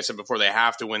like I said before, they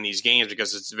have to win these games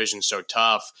because this division's so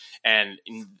tough. And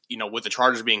with the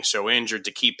Chargers being so injured,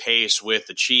 to keep pace with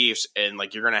the Chiefs, and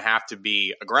like you're going to have to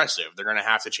be aggressive. They're going to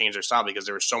have to change their style because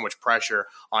there was so much pressure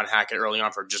on Hackett early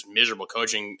on for just miserable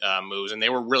coaching moves, and they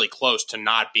were really close to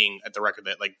not being at the record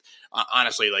that, like,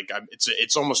 honestly, like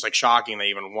it's almost like shocking they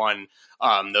even won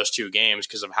those two games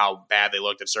because of how bad they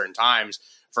looked at certain times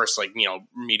versus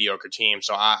mediocre teams.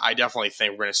 So I definitely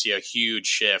think we're going to see a huge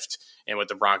shift in what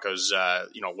the Broncos,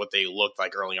 what they looked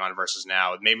like early on versus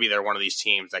now. Maybe they're one of these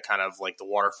teams that kind of like the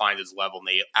water finds its level and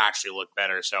they actually look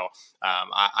better. So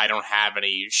I don't have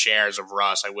any shares of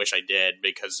Russ. I wish I did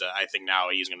because I think now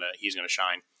he's gonna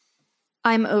shine.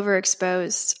 I'm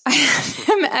overexposed. I have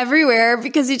him everywhere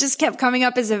because he just kept coming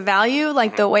up as a value,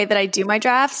 like the way that I do my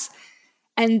drafts.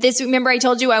 And remember I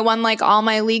told you I won like all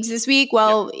my leagues this week?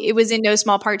 Well, It was in no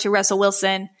small part to Russell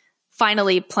Wilson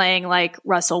finally playing like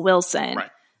Russell Wilson.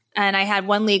 Right. And I had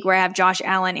one league where I have Josh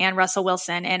Allen and Russell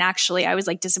Wilson. And actually I was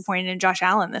like disappointed in Josh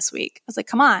Allen this week. I was like,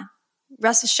 come on,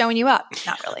 Russ is showing you up.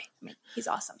 Not really. I mean, he's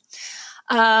awesome.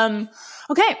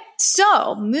 Okay,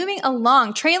 so moving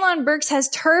along, Treylon Burks has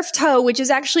turf toe, which is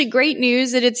actually great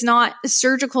news that it's not a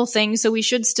surgical thing. So we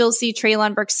should still see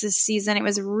Treylon Burks this season. It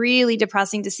was really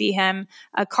depressing to see him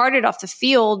carted off the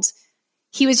field.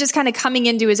 He was just kind of coming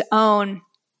into his own.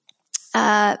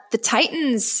 The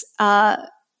Titans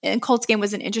and Colts game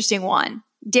was an interesting one.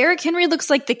 Derrick Henry looks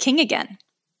like the king again.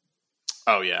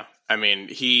 Oh yeah, I mean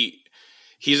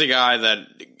he's a guy that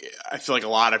I feel like a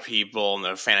lot of people in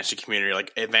the fantasy community,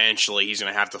 like eventually he's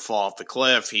going to have to fall off the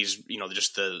cliff. He's,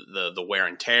 just the wear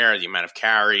and tear, the amount of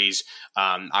carries.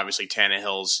 Obviously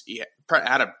Tannehill's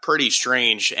had a pretty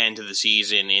strange end to the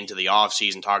season, into the off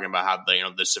season, talking about how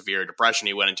the severe depression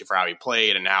he went into for how he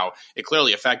played and how it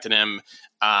clearly affected him.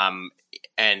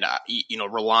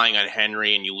 Relying on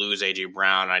Henry, and you lose AJ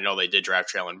Brown. I know they did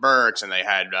draft Treylon Burks and they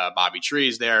had Bobby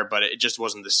Trees there, but it just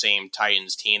wasn't the same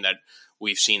Titans team that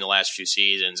we've seen the last few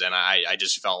seasons. And I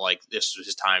just felt like this was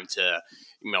his time to,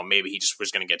 maybe he just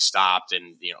was going to get stopped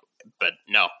and, but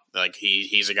no, like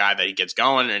he's a guy that he gets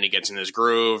going and he gets in his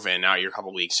groove, and now you're a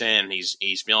couple weeks in,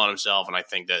 he's feeling himself. And I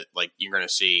think that like you're going to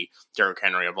see Derrick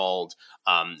Henry of old,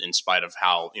 in spite of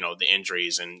how, the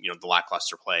injuries and, the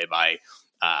lackluster play by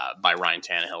Ryan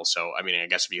Tannehill. So, I mean, I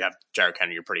guess if you have Derrick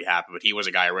Henry, you're pretty happy, but he was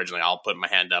a guy originally, I'll put my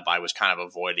hand up, I was kind of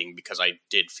avoiding because I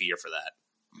did fear for that.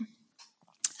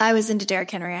 I was into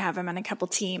Derrick Henry. I have him on a couple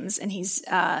teams, and he's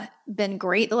been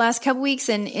great the last couple weeks.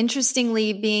 And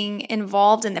interestingly, being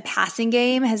involved in the passing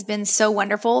game has been so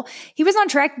wonderful. He was on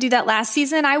track to do that last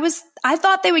season. I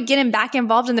thought they would get him back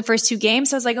involved in the first two games.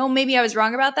 So I was like, oh, maybe I was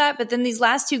wrong about that. But then these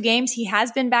last two games, he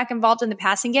has been back involved in the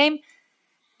passing game.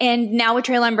 And now with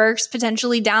Treylon Burks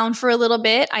potentially down for a little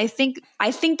bit, I think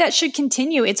that should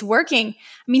continue. It's working.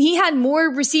 I mean, he had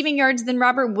more receiving yards than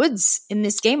Robert Woods in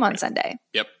this game on Sunday.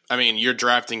 Yep. I mean, you're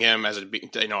drafting him as a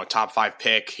top 5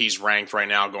 pick. He's ranked right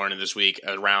now going into this week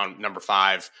around number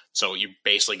 5. So you're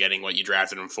basically getting what you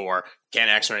drafted him for.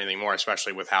 Can't ask for anything more,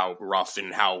 especially with how rough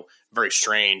and how very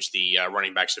strange the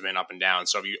running backs have been up and down.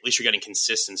 So at least you're getting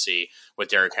consistency with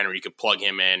Derrick Henry. You could plug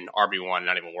him in, RB1, and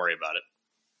not even worry about it.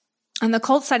 On the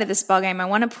Colts side of this ballgame, I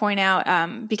want to point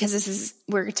out, because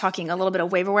we're talking a little bit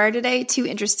of waiver wire today, 2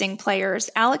 interesting players.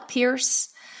 Alec Pierce,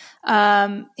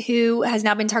 who has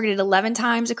now been targeted 11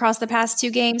 times across the past 2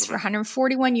 games for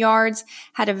 141 yards,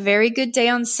 had a very good day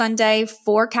on Sunday,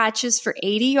 4 catches for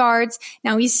 80 yards.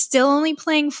 Now he's still only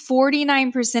playing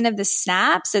 49% of the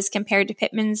snaps as compared to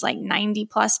Pittman's like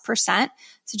 90+%.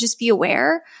 So just be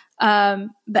aware.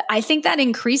 But I think that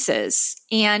increases.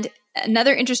 And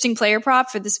another interesting player prop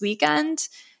for this weekend,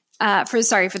 for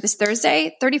this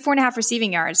Thursday, 34.5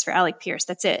 receiving yards for Alec Pierce.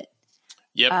 That's it.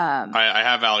 Yep, I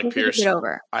have Alec Pierce.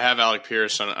 Over. I have Alec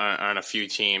Pierce on a few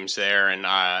teams there, and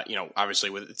obviously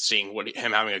with seeing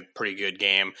him having a pretty good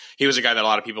game, he was a guy that a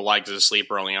lot of people liked as a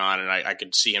sleeper early on, and I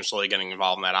could see him slowly getting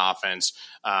involved in that offense.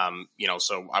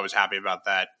 So I was happy about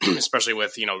that, especially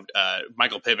with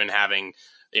Michael Pittman having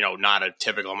not a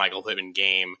typical Michael Pittman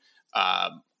game.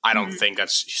 I don't think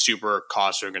that's super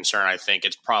cause or concern. I think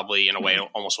it's probably, in a way,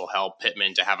 almost will help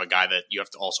Pittman to have a guy that you have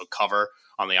to also cover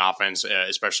on the offense,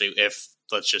 especially if,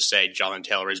 let's just say, Jonathan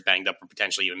Taylor is banged up or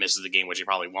potentially even misses the game, which he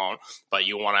probably won't. But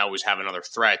you want to always have another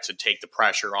threat to take the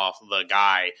pressure off the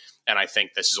guy. And I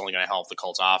think this is only going to help the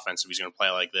Colts offense if he's going to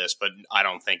play like this. But I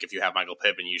don't think if you have Michael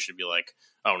Pittman, you should be like,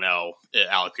 oh no,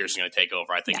 Alec Pierce is going to take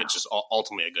over. I think it's just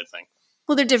ultimately a good thing.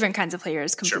 Well, they're different kinds of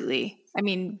players completely. Sure. I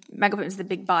mean, Michael Pittman's the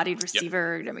big-bodied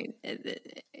receiver. Yep. I mean,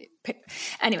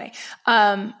 anyway,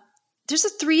 there's a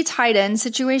 3 tight end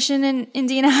situation in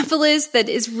Indianapolis that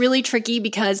is really tricky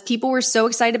because people were so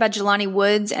excited about Jelani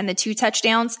Woods and the 2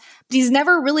 touchdowns, but he's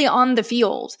never really on the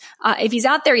field. If he's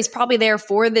out there, he's probably there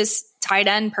for this tight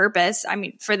end purpose. I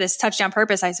mean, for this touchdown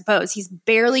purpose, I suppose. He's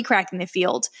barely cracking the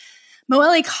field. Mo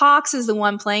Alie-Cox is the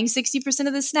one playing 60%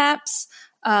 of the snaps.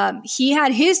 He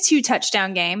had his 2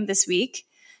 touchdown game this week.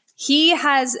 He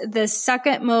has the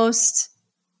second most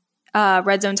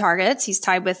red zone targets. He's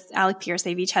tied with Alec Pierce.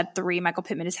 They've each had 3. Michael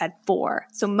Pittman has had 4.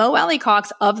 So Mo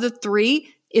Alie-Cox of the 3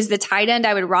 is the tight end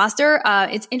I would roster.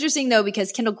 It's interesting though,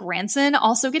 because Kendall Granson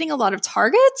also getting a lot of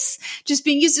targets, just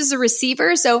being used as a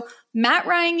receiver. So Matt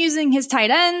Ryan using his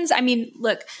tight ends. I mean,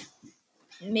 look,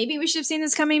 maybe we should have seen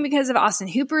this coming because of Austin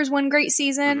Hooper's one great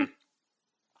season. Mm-hmm.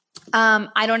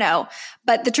 I don't know.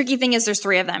 But the tricky thing is there's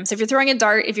 3 of them. So if you're throwing a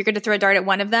dart, if you're going to throw a dart at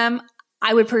one of them,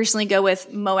 I would personally go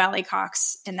with Mo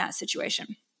Alie-Cox in that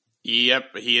situation.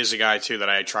 Yep. He is a guy too that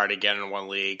I try to get in one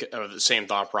league. The same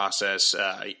thought process,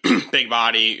 big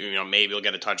body, maybe he'll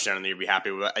get a touchdown and you'll be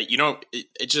happy with it.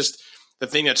 It just, the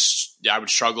thing that's I would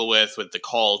struggle with the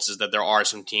Colts is that there are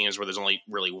some teams where there's only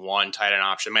really one tight end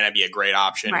option. It might not be a great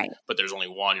option, right, but there's only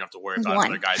one. You don't have to worry about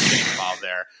other guys getting involved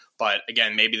there. But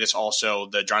again, maybe this also,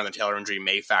 the Jonathan Taylor injury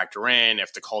may factor in.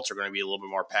 If the Colts are going to be a little bit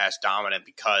more pass dominant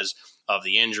because of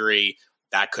the injury,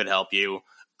 that could help you.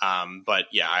 But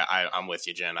yeah, I'm with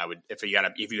you, Jen. I would, if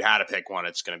you had to pick one,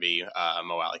 it's going to be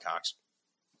Mo Alie-Cox.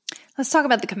 Let's talk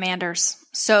about the Commanders.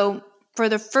 So for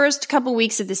the first couple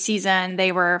weeks of the season,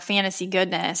 they were fantasy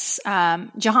goodness.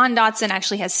 Jahan Dotson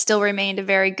actually has still remained a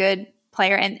very good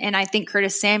player, and I think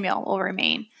Curtis Samuel will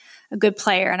remain a good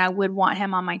player, and I would want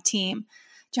him on my team.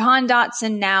 Jahan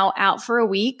Dotson now out for a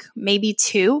week, maybe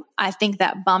 2. I think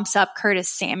that bumps up Curtis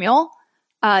Samuel.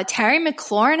 Terry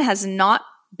McLaurin has not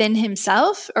been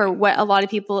himself, or what a lot of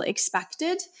people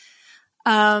expected.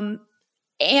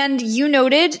 And you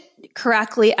noted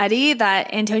correctly, Eddie,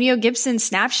 that Antonio Gibson's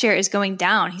snap share is going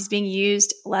down. He's being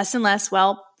used less and less.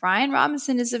 Well, Brian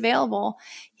Robinson is available.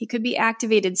 He could be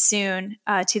activated soon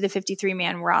to the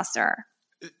 53-man roster.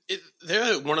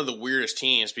 They're one of the weirdest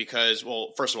teams because,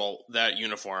 well, first of all, that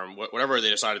uniform, whatever they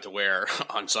decided to wear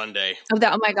on Sunday.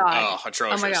 Oh my God. Oh,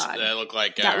 atrocious. Oh my God. That looked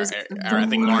like, I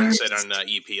think Martin said on the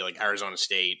EP, like Arizona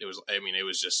State. It was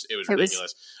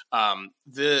ridiculous.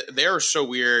 They are so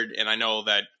weird, and I know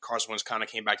that Carson Wentz kind of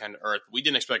came back down to earth. We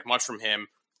didn't expect much from him.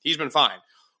 He's been fine.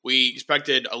 We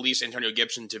expected at least Antonio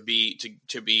Gibson to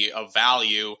be of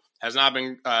value. Has not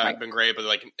been great, but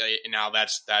now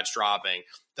that's dropping.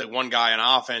 The one guy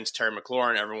on offense, Terry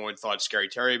McLaurin, everyone thought Scary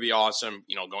Terry would be awesome,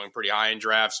 going pretty high in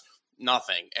drafts,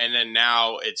 nothing. And then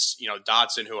now it's,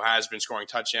 Dotson, who has been scoring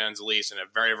touchdowns at least, and a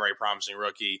very, very promising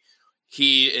rookie.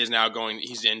 He is now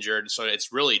he's injured. So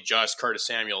it's really just Curtis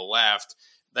Samuel left.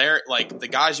 They're like the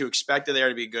guys you expected there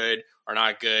to be good are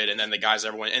not good. And then the guys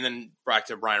and then back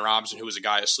to Brian Robinson, who was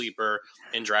a sleeper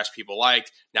in drafts people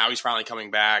liked. Now he's finally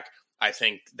coming back. I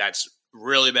think that's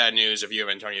really bad news if you have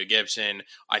Antonio Gibson.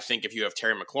 I think if you have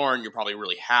Terry McLaurin, you're probably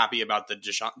really happy about the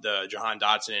Jahan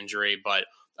Dotson injury, but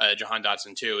Jahan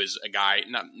Dotson too is a guy,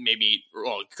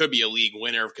 it could be a league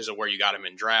winner because of where you got him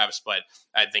in drafts, but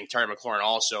I think Terry McLaurin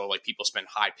also, people spend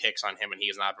high picks on him and he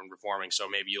has not been performing, so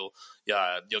maybe you'll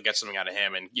get something out of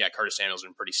him. And yeah, Curtis Samuel's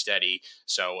been pretty steady,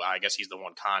 so I guess he's the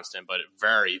one constant, but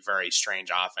very, very strange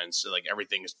offense.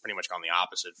 Everything is pretty much gone the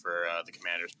opposite for the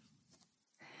Commanders.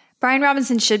 Brian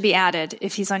Robinson should be added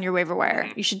if he's on your waiver wire.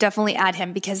 You should definitely add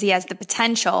him because he has the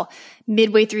potential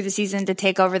midway through the season to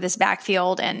take over this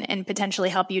backfield and potentially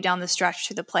help you down the stretch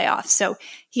to the playoffs. So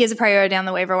he is a priority on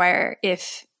the waiver wire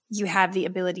if you have the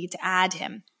ability to add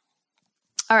him.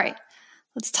 All right,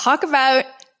 let's talk about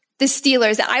the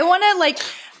Steelers. I want to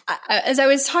as I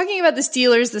was talking about the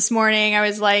Steelers this morning, I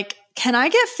was like, can I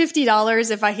get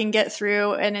 $50 if I can get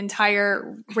through an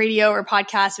entire radio or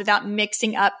podcast without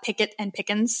mixing up Pickett and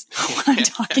Pickens when I'm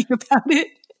talking about it?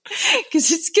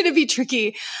 Because it's going to be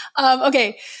tricky.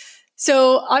 Okay.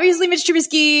 So obviously Mitch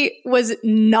Trubisky was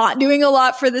not doing a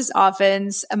lot for this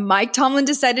offense. Mike Tomlin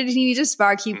decided he needed a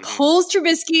spark. He pulls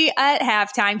Trubisky at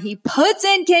halftime. He puts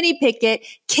in Kenny Pickett.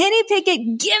 Kenny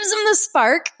Pickett gives him the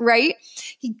spark, right?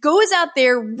 He goes out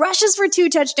there, rushes for 2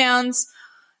 touchdowns,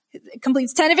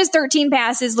 completes 10 of his 13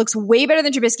 passes, looks way better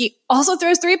than Trubisky, also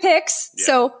throws 3 picks. Yeah.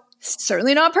 So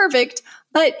certainly not perfect.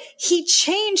 But he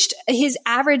changed his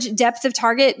average depth of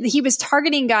target. He was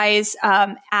targeting guys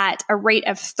at a rate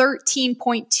of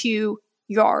 13.2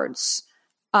 yards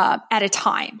at a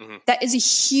time. Mm-hmm. That is a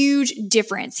huge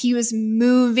difference. He was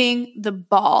moving the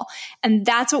ball. And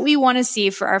that's what we want to see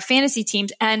for our fantasy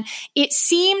teams. And it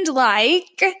seemed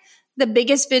like the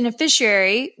biggest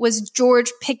beneficiary was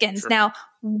George Pickens. Sure. Now,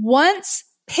 once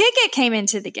Pickett came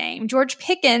into the game, George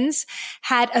Pickens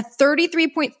had a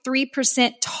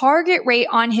 33.3% target rate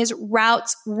on his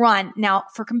routes run. Now,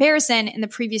 for comparison, in the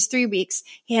previous 3 weeks,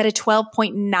 he had a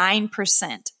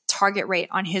 12.9% target rate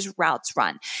on his routes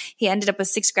run. He ended up with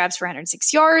 6 grabs for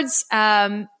 106 yards,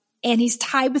 and he's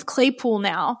tied with Claypool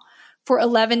now for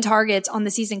 11 targets on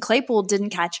the season. Claypool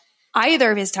didn't catch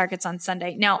either of his targets on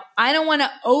Sunday. Now, I don't want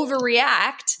to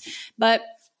overreact, but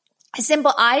a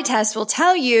simple eye test will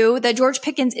tell you that George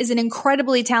Pickens is an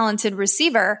incredibly talented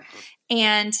receiver,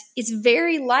 and it's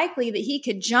very likely that he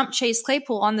could jump Chase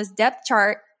Claypool on this depth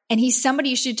chart, and he's somebody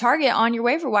you should target on your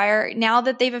waiver wire now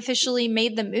that they've officially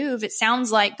made the move, it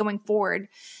sounds like, going forward,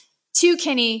 to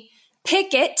Kenny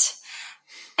Pickett.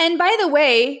 And by the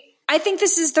way, I think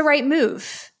this is the right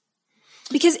move.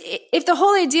 Because if the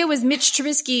whole idea was Mitch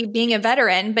Trubisky being a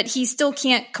veteran, but he still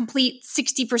can't complete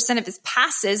 60% of his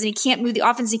passes and he can't move the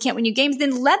offense, he can't win you games,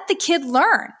 then let the kid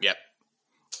learn. Yep.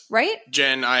 Right?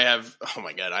 Jen, I have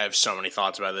so many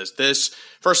thoughts about this.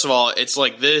 First of all, it's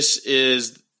like this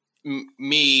is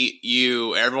me,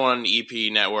 you, everyone on the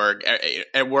EP network,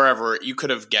 and wherever, you could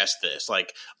have guessed this.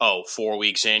 Like, 4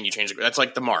 weeks in, you change that's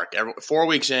like the mark. 4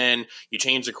 weeks in, you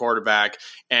change the quarterback,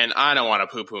 and I don't want to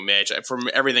poo-poo Mitch. From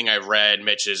everything I've read,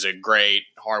 Mitch is a great,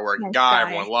 hardworking guy.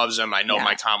 Everyone loves him. I know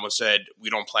Mike Tomlin said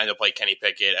we don't plan to play Kenny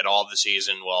Pickett at all this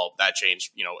season. Well, that changed,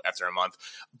 after a month.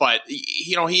 But,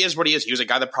 he is what he is. He was a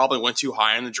guy that probably went too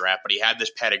high in the draft, but he had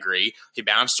this pedigree. He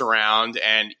bounced around,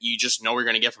 and you just know what you're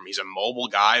going to get from him. He's a mobile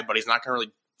guy, but he's not going to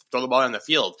really throw the ball in the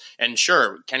field. And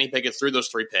sure, Kenny Pickett threw those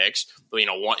 3 picks. You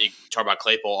talk about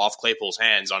Claypool, off Claypool's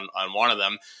hands on one of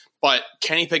them. But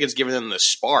Kenny Pickett's giving them the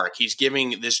spark. He's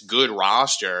giving this good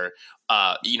roster.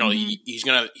 He's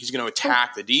gonna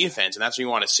attack the defense, and that's what you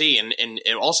want to see. And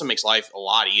it also makes life a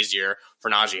lot easier for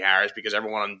Najee Harris because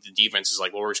everyone on the defense is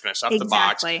like, well, we're just going to stuff the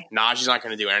box. Najee's not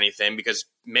going to do anything because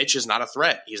Mitch is not a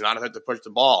threat. He's not a threat to push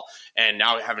the ball. And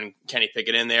now having Kenny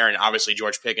Pickett in there, and obviously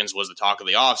George Pickens was the talk of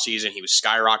the offseason. He was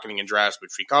skyrocketing in drafts,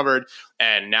 which we covered.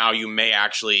 And now you may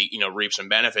actually, reap some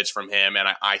benefits from him. And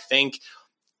I think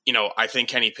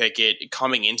Kenny Pickett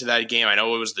coming into that game, I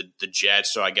know it was the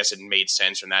Jets, so I guess it made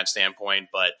sense from that standpoint.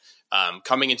 But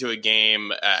coming into a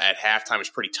game at halftime is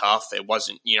pretty tough. It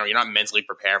wasn't, you're not mentally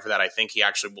prepared for that. I think he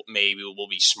actually maybe will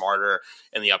be smarter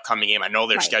in the upcoming game. I know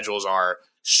their schedules are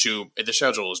the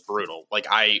schedule is brutal. Like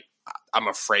I'm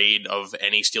afraid of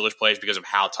any Steelers plays because of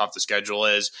how tough the schedule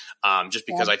is. Just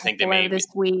because I think they may this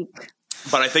week.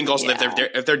 But I think also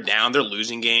that if they're down, they're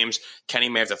losing games. Kenny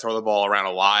may have to throw the ball around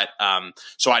a lot.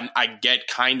 So I get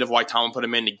kind of why Tomlin put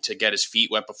him in to get his feet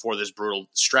wet before this brutal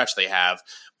stretch they have.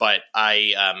 But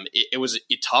it was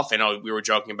tough. I know we were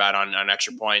joking about on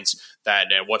Extra Points that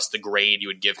what's the grade you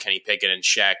would give Kenny Pickett and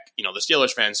Shaq. The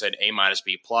Steelers fans said A-,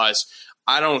 B+.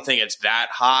 I don't think it's that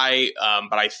high,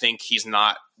 but I think he's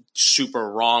not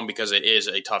super wrong because it is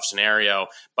a tough scenario.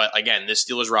 But again, this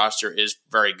Steelers roster is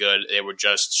very good. They were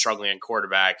just struggling at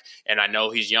quarterback. And I know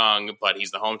he's young, but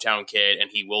he's the hometown kid, and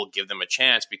he will give them a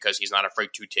chance because he's not afraid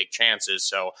to take chances.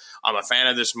 So I'm a fan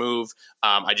of this move.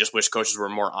 I just wish coaches were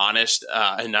more honest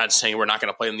and not saying we're not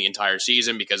going to play them the entire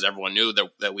season because everyone knew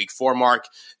that week 4 mark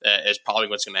is probably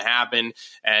what's going to happen.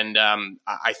 And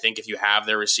I think if you have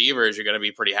their receivers, you're going to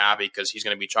be pretty happy because he's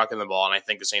going to be chucking the ball. And I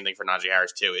think the same thing for Najee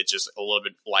Harris too. It's just a little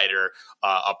bit lighter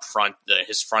up front.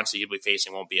 His fronts that he'll be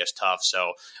facing won't be as tough.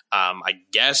 So I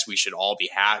guess we should all be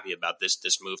happy about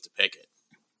this move to Pickett.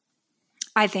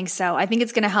 I think so. I think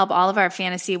it's going to help all of our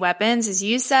fantasy weapons. As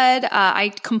you said, I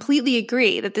completely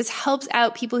agree that this helps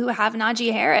out people who have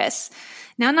Najee Harris.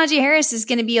 Now Najee Harris is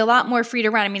going to be a lot more free to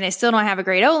run. I mean, they still don't have a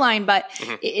great O-line, but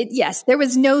yes, there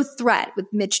was no threat with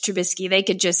Mitch Trubisky. They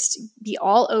could just be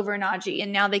all over Najee,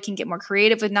 and now they can get more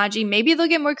creative with Najee. Maybe they'll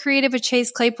get more creative with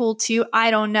Chase Claypool too. I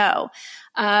don't know.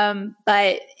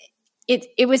 But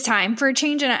it was time for a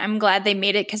change, and I'm glad they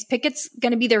made it because Pickett's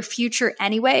going to be their future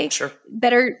anyway. Sure.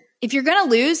 Better. If you're going to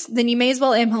lose, then you may as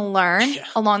well let him learn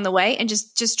along the way and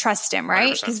just trust him,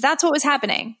 right? Because that's what was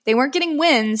happening. They weren't getting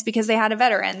wins because they had a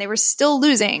veteran. They were still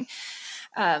losing.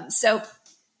 So,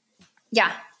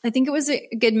 yeah, I think it was a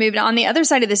good move. On the other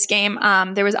side of this game,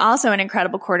 there was also an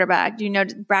incredible quarterback. Do you know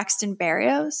Braxton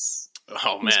Berrios?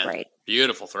 Oh, man. Great.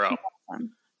 Beautiful throw.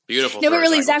 Beautiful. No, but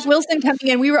really, Zach Wilson coming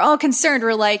in, we were all concerned.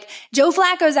 We're like, Joe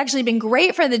Flacco's actually been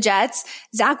great for the Jets.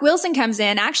 Zach Wilson comes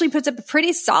in, actually puts up a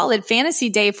pretty solid fantasy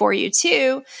day for you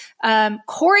too.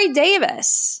 Corey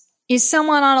Davis is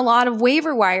someone on a lot of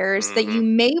waiver wires that you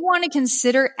may want to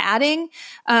consider adding.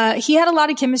 He had a lot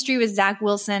of chemistry with Zach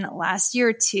Wilson last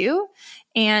year too.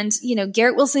 And,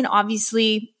 Garrett Wilson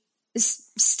obviously is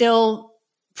still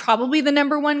probably the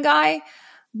number one guy,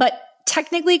 but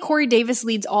technically, Corey Davis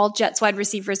leads all Jets wide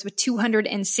receivers with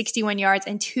 261 yards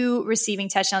and 2 receiving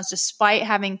touchdowns, despite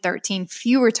having 13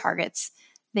 fewer targets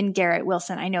than Garrett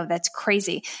Wilson. I know that's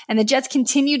crazy. And the Jets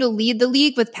continue to lead the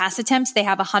league with pass attempts. They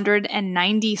have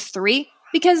 193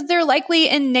 because they're likely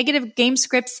in negative game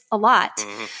scripts a lot.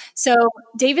 So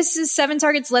Davis's 7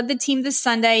 targets led the team this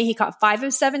Sunday. He caught 5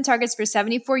 of 7 targets for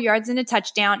 74 yards and a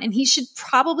touchdown. And he should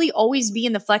probably always be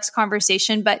in the flex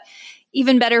conversation, but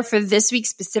even better for this week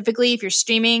specifically, if you're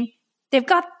streaming, they've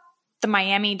got the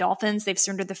Miami Dolphins. They've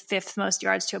surrendered the 5th most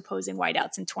yards to opposing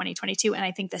wideouts in 2022, and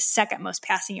I think the 2nd most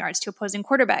passing yards to opposing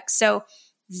quarterbacks. So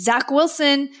Zach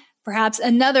Wilson, perhaps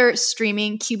another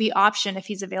streaming QB option if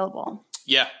he's available.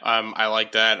 Yeah, I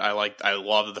like that. I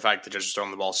love the fact that they're just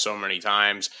throwing the ball so many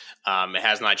times. It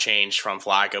has not changed from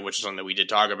Flacco, which is something that we did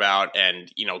talk about. And,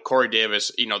 Corey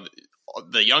Davis,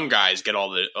 the young guys get all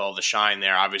the shine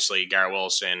there. Obviously, Garrett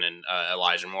Wilson and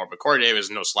Elijah Moore, but Corey Davis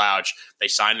is no slouch. They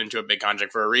signed him to a big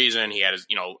contract for a reason. He had a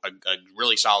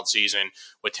really solid season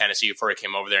with Tennessee before he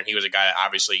came over there, and he was a guy that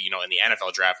obviously in the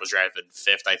NFL draft was drafted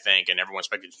 5th, I think, and everyone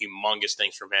expected humongous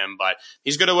things from him. But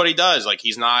he's good at what he does. Like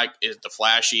he's not the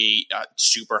flashy,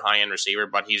 super high end receiver,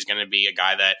 but he's going to be a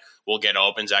guy that will get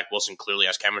open. Zach Wilson clearly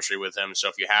has chemistry with him. So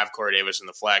if you have Corey Davis in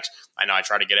the flex, I know I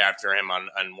try to get after him on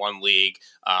one league.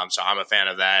 So I'm a fan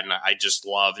of that. And I just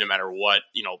love, no matter what,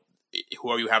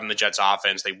 whoever you have in the Jets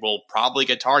offense, they will probably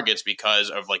get targets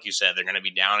because of, like you said, they're going to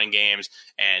be down in games.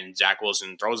 And Zach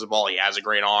Wilson throws the ball. He has a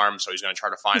great arm. So he's going to try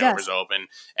to find whoever's open.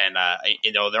 And,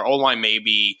 their O-line may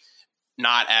be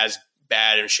not as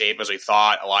bad in shape as we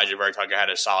thought. Elijah Vera Tucker had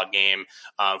a solid game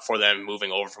for them moving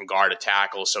over from guard to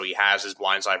tackle, so he has his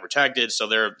blind side protected. So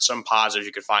there are some positives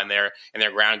you could find there, and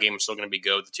their ground game is still going to be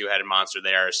good with the 2-headed monster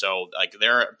there. So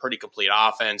they're a pretty complete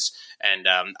offense, and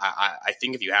I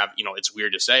think if you have, it's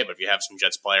weird to say, but if you have some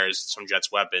Jets players, some Jets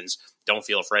weapons, don't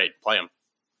feel afraid. Play them.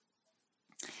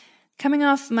 Coming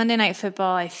off Monday Night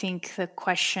Football, I think the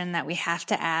question that we have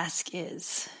to ask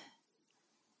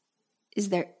is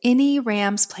there any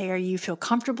Rams player you feel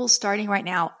comfortable starting right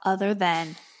now other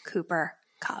than Cooper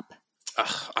Kupp?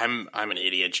 I'm an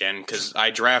idiot, Jen, because I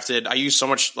used so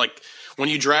much, when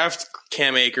you draft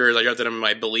Cam Akers, I drafted him,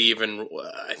 I believe, and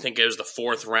I think it was the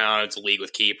 4th round. It's a league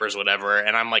with keepers, whatever.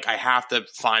 And I'm like, I have to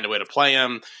find a way to play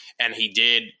him. And he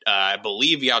did, I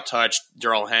believe he outtouched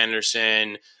Darrell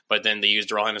Henderson, but then they used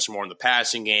Darrell Henderson more in the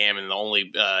passing game. And the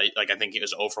only, I think it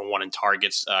was 0 for 1 in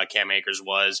targets Cam Akers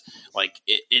was.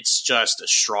 It's just a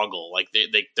struggle.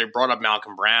 They brought up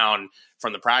Malcolm Brown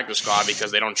from the practice squad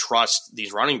because they don't trust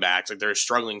these running backs. They're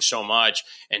struggling so much.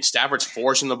 And Stafford's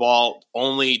forcing the ball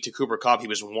only to Cooper Kupp. He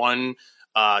was 1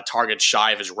 target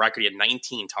shy of his record. He had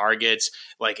 19 targets.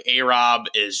 A-Rob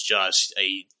is just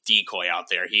a decoy out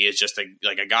there. He is just a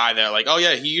guy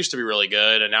that he used to be really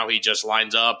good, and now he just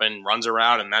lines up and runs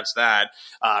around, and that's that.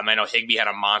 I know Higbee had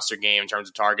a monster game in terms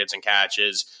of targets and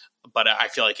catches, but I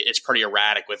feel like it's pretty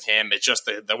erratic with him. It's just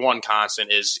the one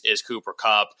constant is Cooper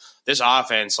Kupp. This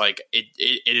offense, it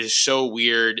is so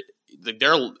weird. They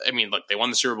won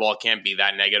the Super Bowl. Can't be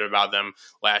that negative about them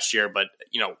last year, but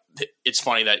it's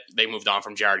funny that they moved on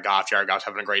from Jared Goff. Jared Goff's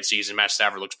having a great season. Matt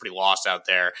Stafford looks pretty lost out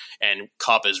there, and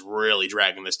Kupp is really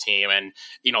dragging this team. And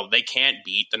they can't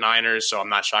beat the Niners, so I'm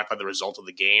not shocked by the result of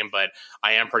the game, but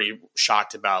I am pretty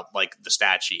shocked about the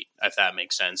stat sheet, if that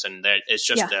makes sense. And it's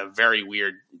just a very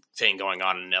weird thing going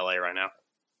on in LA right now.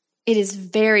 It is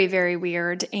very, very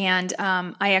weird. And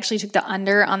I actually took the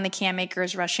under on the Cam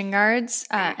Akers rushing yards.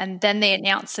 And then they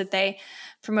announced that they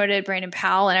promoted Brandon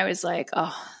Powell. And I was like,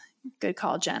 oh, good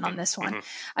call, Jen, on this one.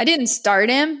 I didn't start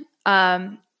him.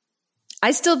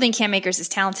 I still think Cam Akers is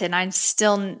talented. And I'm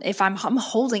still, I'm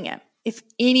holding him. If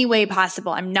any way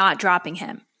possible, I'm not dropping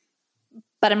him.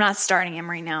 But I'm not starting him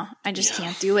right now. I just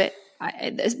can't do it.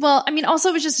 Also,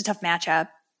 it was just a tough matchup.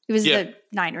 It was the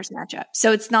Niners matchup.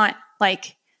 So it's not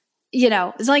like, it's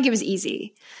not like it was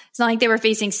easy. It's not like they were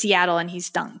facing Seattle and he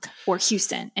stunk, or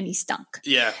Houston and he stunk.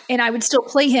 Yeah. And I would still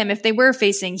play him if they were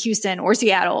facing Houston or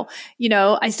Seattle.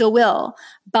 I still will.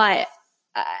 But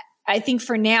I think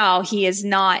for now, he's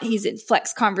in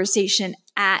flex conversation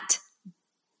at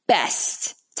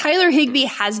best. Tyler Higbee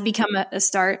has become a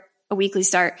weekly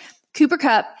start. Cooper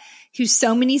Kupp, who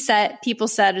so many people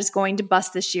said is going to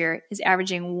bust this year, is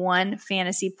averaging 1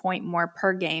 fantasy point more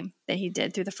per game than he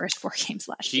did through the first 4 games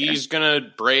last year. He's going to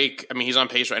break – he's on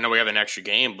pace. I know we have an extra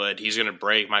game, but he's going to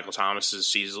break Michael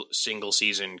Thomas's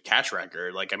single-season catch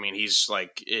record. He's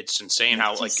like – it's insane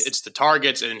how it's the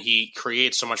targets, and he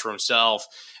creates so much for himself.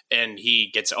 And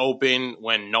he gets open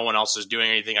when no one else is doing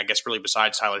anything, I guess, really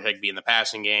besides Tyler Higbee in the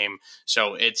passing game.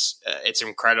 So it's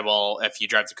incredible. If you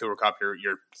draft the Cooper Kupp,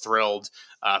 you're thrilled.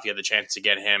 If you have the chance to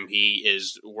get him, he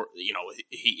is,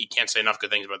 he can't say enough good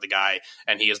things about the guy.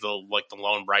 And he is the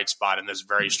lone bright spot in this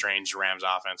very strange Rams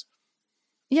offense.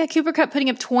 Yeah, Cooper Kupp putting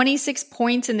up 26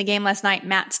 points in the game last night.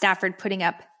 Matt Stafford putting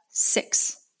up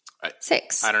 6.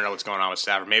 6. I don't know what's going on with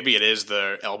Stafford. Maybe it is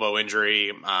the elbow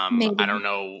injury. Maybe. I don't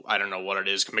know what it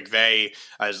is. McVay,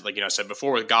 as said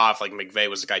before with Goff, McVay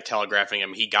was the guy telegraphing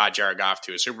him. He got Jared Goff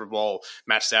to a Super Bowl.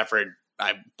 Matt Stafford,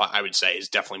 I would say, is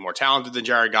definitely more talented than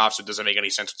Jared Goff, so it doesn't make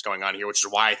any sense what's going on here, which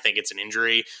is why I think it's an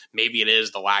injury. Maybe it is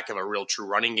the lack of a real true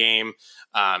running game.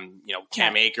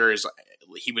 Cam Akers,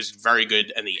 he was very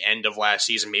good in the end of last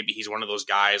season. Maybe he's one of those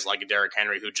guys like Derrick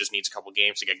Henry who just needs a couple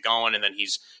games to get going, and then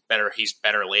he's better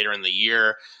later in the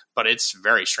year. But it's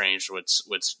very strange.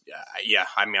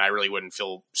 I really wouldn't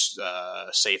feel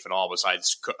safe at all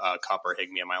besides Kupp or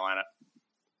Higbee in my lineup.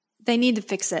 They need to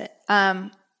fix it.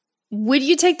 Would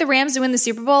you take the Rams to win the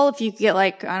Super Bowl if you could get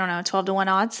 12-1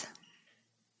 odds?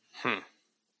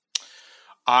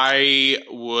 I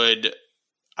would.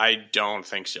 I don't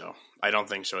think so. I don't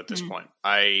think so at this point.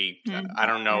 I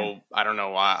don't know. I don't know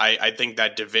why. I think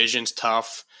that division's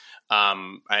tough.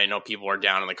 I know people are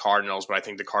down on the Cardinals, but I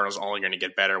think the Cardinals are only going to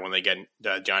get better when they get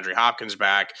DeAndre Hopkins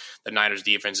back. The Niners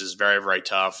defense is very, very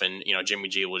tough. And, Jimmy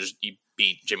G will just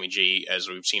beat Jimmy G, as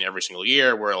we've seen every single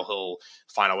year, where he'll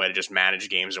find a way to just manage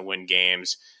games and win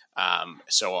games. The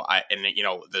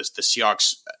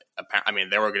Seahawks,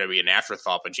 they were going to be an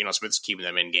afterthought, but Geno Smith's keeping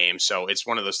them in games. So it's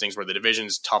one of those things where the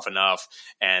division's tough enough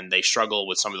and they struggle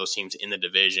with some of those teams in the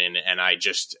division. And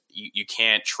you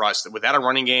can't trust without a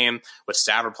running game with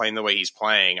Stafford playing the way he's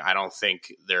playing. I don't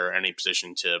think they're in any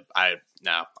position I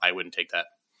wouldn't take that.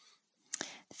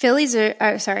 Phillies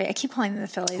are sorry, I keep calling them the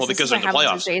Phillies. Well, because they're in the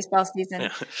playoffs. Baseball season.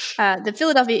 Yeah. The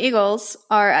Philadelphia Eagles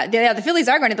are the Phillies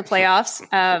are going to the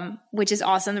playoffs, which is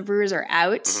awesome. The Brewers are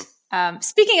out. Mm-hmm.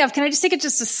 Speaking of, can I just take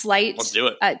just a slight Let's do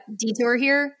it. Detour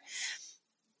here?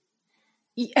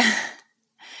 Yeah.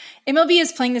 MLB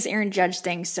is playing this Aaron Judge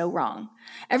thing so wrong.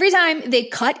 Every time they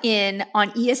cut in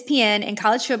on ESPN and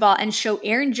college football and show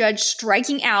Aaron Judge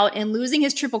striking out and losing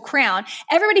his Triple Crown,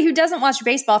 everybody who doesn't watch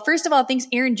baseball, first of all, thinks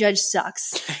Aaron Judge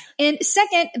sucks. And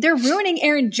second, they're ruining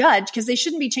Aaron Judge because they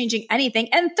shouldn't be changing anything.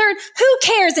 And third, who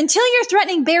cares? Until you're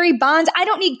threatening Barry Bonds, I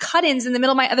don't need cut-ins in the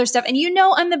middle of my other stuff. And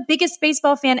I'm the biggest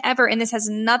baseball fan ever. And this has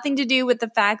nothing to do with the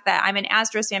fact that I'm an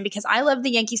Astros fan because I love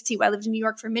the Yankees too. I lived in New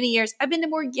York for many years. I've been to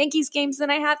more Yankees games than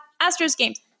I have Astros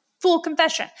games. Full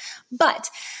confession.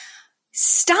 But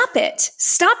stop it.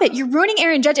 Stop it. You're ruining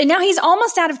Aaron Judge. And now he's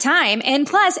almost out of time. And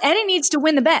plus, Eddie needs to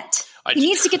win the bet. He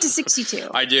needs to get to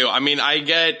 62. I do.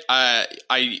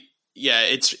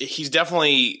 He's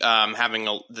definitely having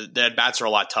the at-bats are a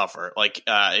lot tougher.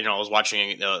 I was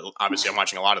watching, obviously I'm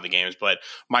watching a lot of the games, but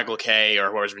Michael Kay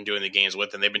or whoever's been doing the games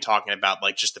with him, they've been talking about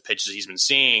just the pitches he's been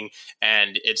seeing.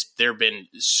 And they've been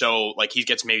so he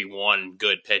gets maybe one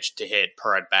good pitch to hit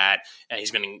per at-bat, and he's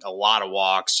getting a lot of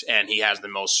walks, and he has the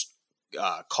most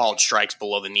called strikes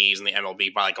below the knees in the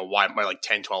MLB by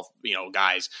 10, 12,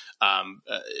 guys,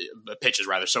 pitches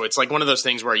rather. So it's one of those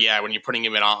things where, when you're putting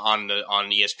him in on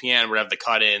ESPN, whatever the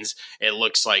cut-ins, it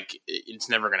looks like it's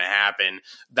never going to happen.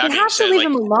 You have to leave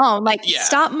him alone.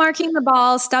 Stop marking the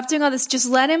ball. Stop doing all this. Just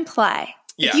let him play.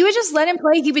 Yeah. If you would just let him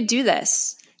play, he would do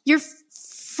this. You're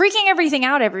freaking everything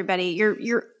out, everybody. You're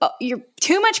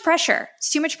too much pressure. It's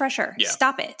too much pressure. Yeah.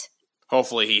 Stop it.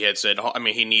 Hopefully he hits it. I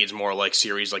mean, he needs more like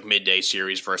series, like midday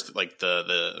series versus like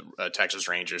the Texas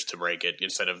Rangers to break it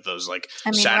instead of those like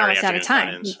Saturday afternoon out of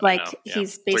time. Like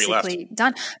he's basically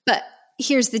done. But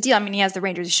here's the deal. I mean, he has the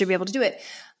Rangers. He should be able to do it.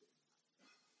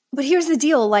 But here's the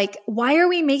deal. Like, why are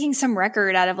we making some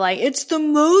record out of like, it's the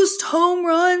most home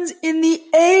runs in the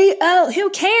AL? Who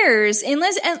cares?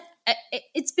 Unless, and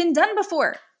it's been done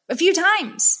before a few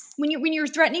times. When you're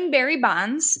threatening Barry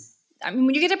Bonds, I mean,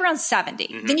 when you get up around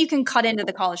 70, then you can cut into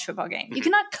the college football game. You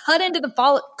cannot cut into the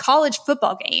college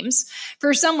football games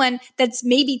for someone that's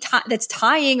maybe that's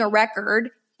tying a record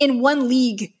in one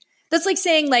league. That's like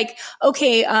saying like,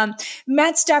 okay,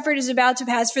 Matt Stafford is about to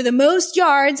pass for the most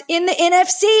yards in the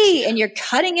NFC, and you're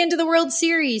cutting into the World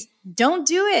Series. Don't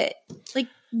do it. Like,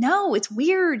 no, it's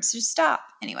weird. So just stop.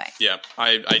 Anyway. Yeah,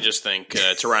 I just think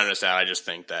to round us out, I just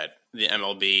think that the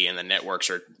MLB and the networks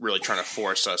are really trying to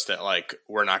force us that like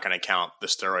we're not going to count the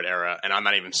steroid era. And I'm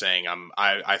not even saying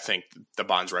I think the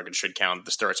Bonds record should count.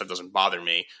 The steroid stuff doesn't bother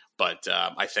me, but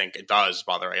I think it does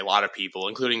bother a lot of people,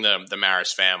 including the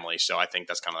Maris family. So I think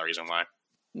that's kind of the reason why.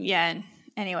 Yeah. And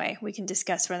anyway, we can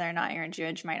discuss whether or not Aaron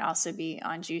Judge might also be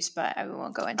on juice, but we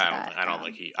won't go into that. I don't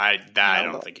think he. I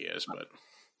don't think he is, but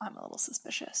I'm a little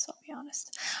suspicious. I'll be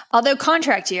honest. Although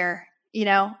contract year, you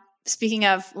know. Speaking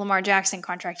of Lamar Jackson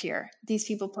contract year, these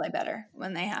people play better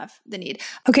when they have the need.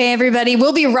 Okay, everybody,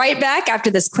 we'll be right back after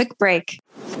this quick break.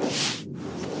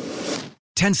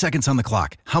 10 seconds on the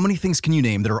clock. How many things can you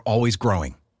name that are always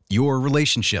growing? Your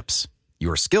relationships,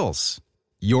 your skills,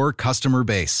 your customer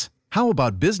base. How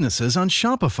about businesses on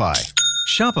Shopify?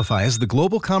 Shopify is the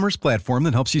global commerce platform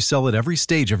that helps you sell at every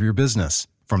stage of your business.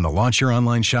 From the launch your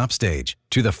online shop stage,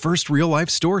 to the first real-life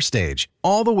store stage,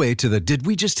 all the way to the did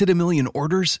we just hit a million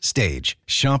orders stage,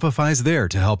 Shopify's there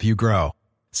to help you grow.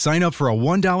 Sign up for a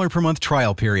 $1 per month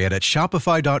trial period at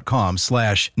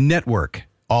shopify.com/network,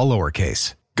 all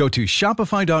lowercase. Go to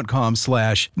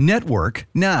shopify.com/network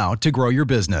now to grow your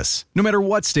business, no matter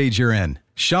what stage you're in.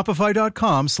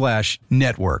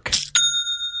 Shopify.com/network.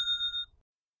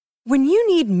 When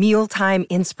you need mealtime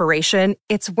inspiration,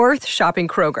 it's worth shopping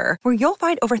Kroger, where you'll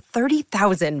find over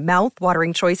 30,000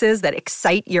 mouth-watering choices that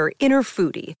excite your inner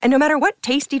foodie. And no matter what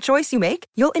tasty choice you make,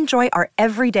 you'll enjoy our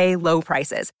everyday low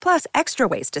prices, plus extra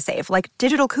ways to save, like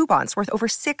digital coupons worth over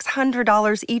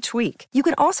 $600 each week. You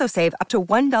can also save up to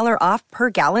 $1 off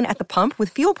per gallon at the pump with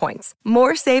fuel points.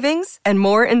 More savings and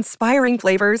more inspiring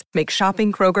flavors make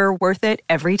shopping Kroger worth it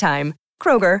every time.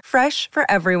 Kroger, fresh for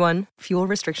everyone. Fuel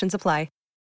restrictions apply.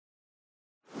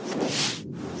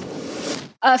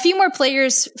 A few more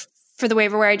players for the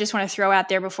waiver wire I just want to throw out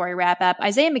there before we wrap up.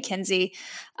 Isaiah McKenzie.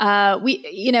 I'm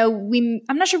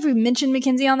not sure if we mentioned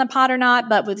McKenzie on the pod or not,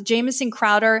 but with Jamison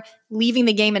Crowder leaving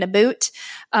the game in a boot,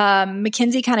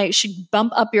 McKenzie kind of should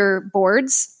bump up your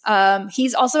boards.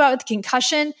 He's also out with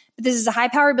concussion, but this is a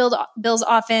high-power Bills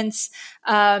offense.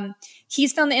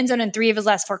 He's found the end zone in 3 of his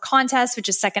last 4 contests, which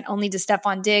is second only to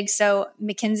Stephon Diggs. So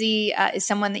McKenzie is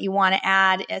someone that you want to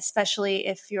add, especially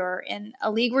if you're in a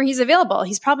league where he's available.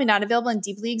 He's probably not available in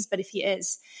deep leagues, but if he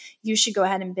is, you should go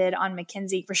ahead and bid on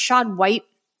McKenzie. Rachaad White,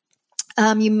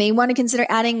 you may want to consider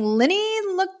adding. Lenny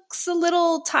looks a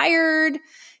little tired.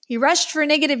 He rushed for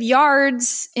negative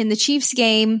yards in the Chiefs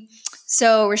game.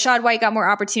 So Rachaad White got more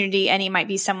opportunity, and he might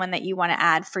be someone that you want to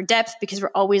add for depth because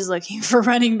we're always looking for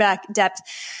running back depth.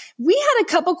 We had a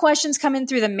couple questions come in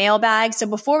through the mailbag. So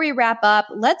before we wrap up,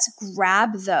 let's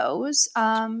grab those.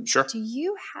 Sure. Do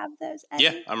you have those, Eddie?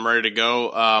 Yeah, I'm ready to go.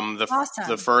 Awesome.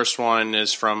 The first one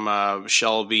is from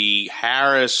Shelby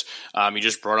Harris. You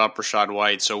just brought up Rachaad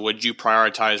White. So would you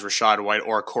prioritize Rachaad White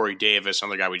or Corey Davis,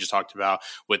 another guy we just talked about,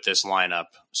 with this lineup?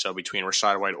 So between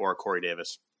Rachaad White or Corey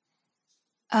Davis?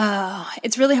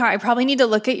 It's really hard. I probably need to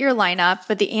look at your lineup,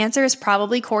 but the answer is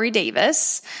probably Corey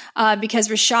Davis, because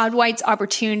Rachaad White's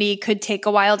opportunity could take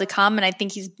a while to come. And I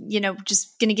think he's,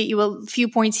 just going to get you a few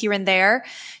points here and there.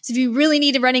 So if you really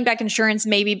need a running back insurance,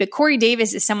 maybe, but Corey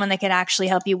Davis is someone that could actually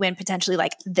help you win potentially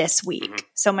like this week. Mm-hmm.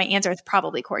 So my answer is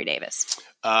probably Corey Davis.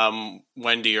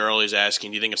 Wendy Early is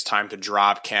asking, do you think it's time to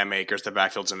drop Cam Akers? The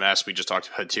backfield's a mess. We just talked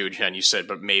about it too, Jen. You said,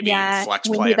 but maybe flex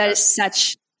play. Wendy, that is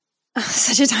such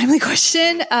a timely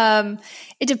question.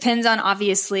 It depends on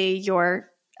obviously your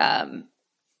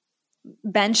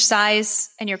bench size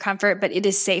and your comfort, but it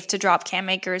is safe to drop Cam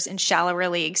Akers in shallower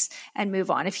leagues and move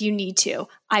on if you need to.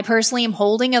 I personally am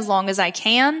holding as long as I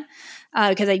can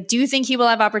because I do think he will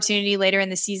have opportunity later in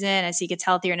the season as he gets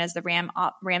healthier and as the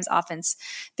Rams offense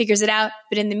figures it out.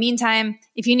 But in the meantime,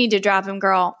 if you need to drop him,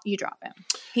 girl, you drop him.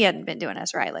 He hadn't been doing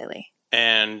us right lately.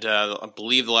 And I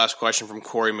believe the last question from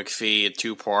Corey McPhee, a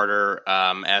two-parter,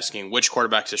 asking which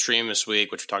quarterbacks to stream this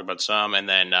week, which we talked about some, and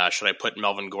then should I put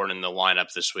Melvin Gordon in the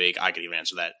lineup this week? I could even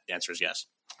answer that. The answer is yes.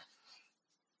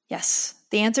 Yes.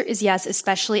 The answer is yes,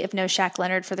 especially if no Shaq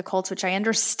Leonard for the Colts, which I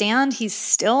understand he's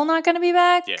still not going to be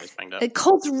back. Yeah, he's banged up. The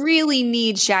Colts really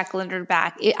need Shaq Leonard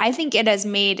back. I think it has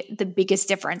made the biggest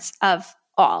difference of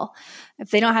all.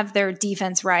 If they don't have their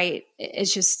defense right,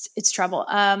 it's trouble.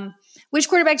 Which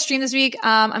quarterback stream this week?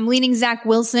 I'm leaning Zach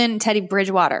Wilson and Teddy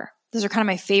Bridgewater. Those are kind of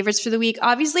my favorites for the week.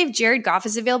 Obviously, if Jared Goff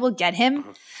is available, get him.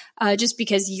 Just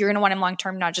because you're going to want him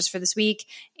long-term, not just for this week.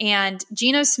 And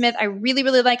Geno Smith, I really,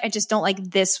 really like. I just don't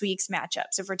like this week's matchup.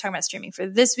 So if we're talking about streaming for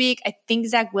this week, I think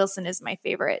Zach Wilson is my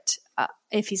favorite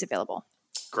if he's available.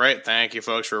 Great. Thank you,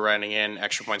 folks, for writing in.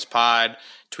 Extra Points Pod.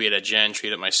 Tweet at Jen,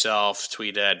 tweet at myself,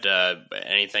 tweet at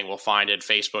anything. We'll find it.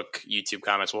 Facebook, YouTube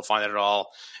comments. We'll find it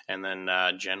all. And then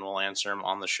Jen will answer them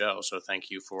on the show. So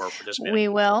thank you for participating. We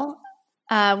will.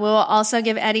 We'll also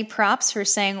give Eddie props for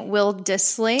saying Will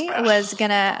Dissly was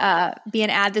going to be an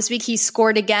ad this week. He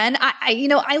scored again.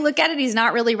 I look at it. He's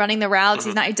not really running the routes.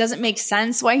 It doesn't make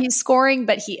sense why he's scoring,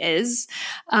 but he is.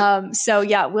 So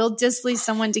yeah, Will Dissly,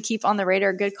 someone to keep on the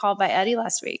radar. Good call by Eddie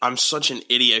last week. I'm such an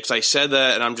idiot because I said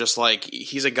that and I'm just like,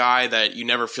 he's a guy that you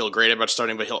never feel great about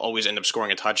starting, but he'll always end up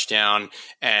scoring a touchdown.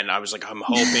 And I was like, I'm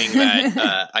hoping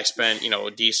that I spent,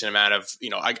 a decent amount of,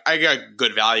 I got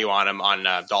good value on him on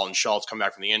Dalton Schultz coming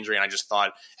back from the injury, and I just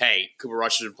thought, hey, Cooper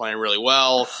Rush has been playing really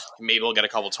well. Maybe he'll get a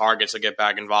couple targets. He'll get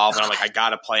back involved. And I'm like, I got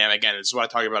to play him again. This is what I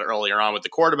talked about earlier on with the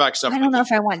quarterback stuff. I don't know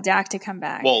if I want Dak to come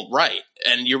back. Well, right.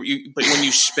 And but when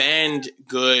you spend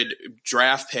good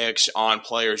draft picks on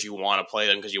players, you want to play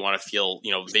them because you want to feel,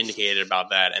 vindicated about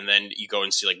that. And then you go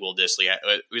and see like Will Dissly.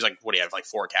 It was like, what, he had like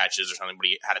 4 catches or something, but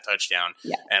he had a touchdown.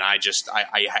 Yeah. And I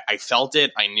felt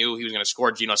it. I knew he was going to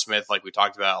score. Geno Smith, like we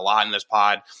talked about a lot in this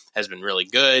pod, has been really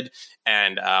good.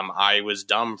 And I was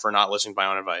dumb for not listening to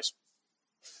my own advice.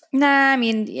 Nah, I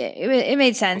mean, it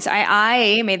made sense.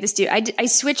 I made this I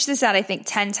switched this out, I think,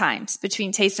 10 times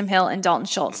between Taysom Hill and Dalton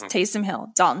Schultz. Taysom Hill,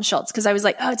 Dalton Schultz. Because I was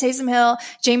like, oh, Taysom Hill,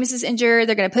 Jameis is injured.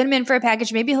 They're going to put him in for a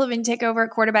package. Maybe he'll even take over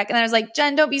at quarterback. And then I was like,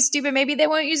 Jen, don't be stupid. Maybe they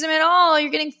won't use him at all.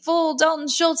 You're getting full Dalton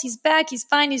Schultz. He's back. He's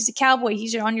fine. He's a Cowboy.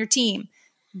 He's on your team.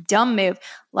 Dumb move.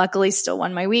 Luckily, still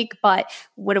won my week, but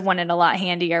would have won it a lot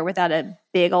handier without a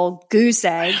big old goose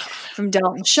egg from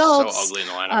Dalton Schultz. So ugly in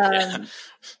the lineup.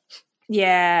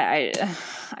 Yeah,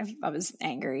 I was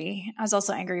angry. I was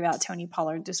also angry about Tony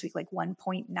Pollard this week, like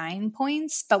 1.9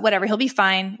 points, but whatever. He'll be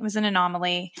fine. It was an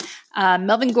anomaly.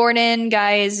 Melvin Gordon,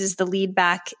 guys, is the lead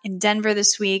back in Denver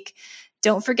this week.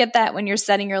 Don't forget that when you're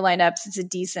setting your lineups. It's a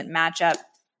decent matchup.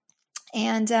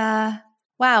 And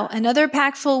wow, another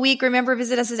pack full week. Remember,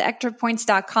 visit us at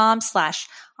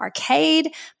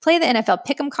extrapoints.com/arcade. Play the NFL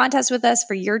Pick'em contest with us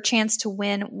for your chance to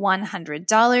win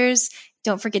 $100.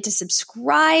 Don't forget to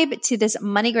subscribe to this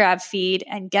Money Grab feed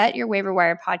and get your Waiver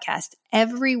Wire podcast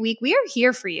every week. We are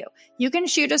here for you. You can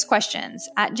shoot us questions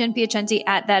at Jen Piacenti,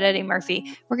 at that Eddie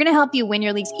Murphy. We're going to help you win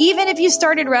your leagues. Even if you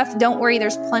started rough, don't worry.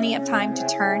 There's plenty of time to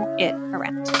turn it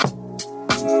around.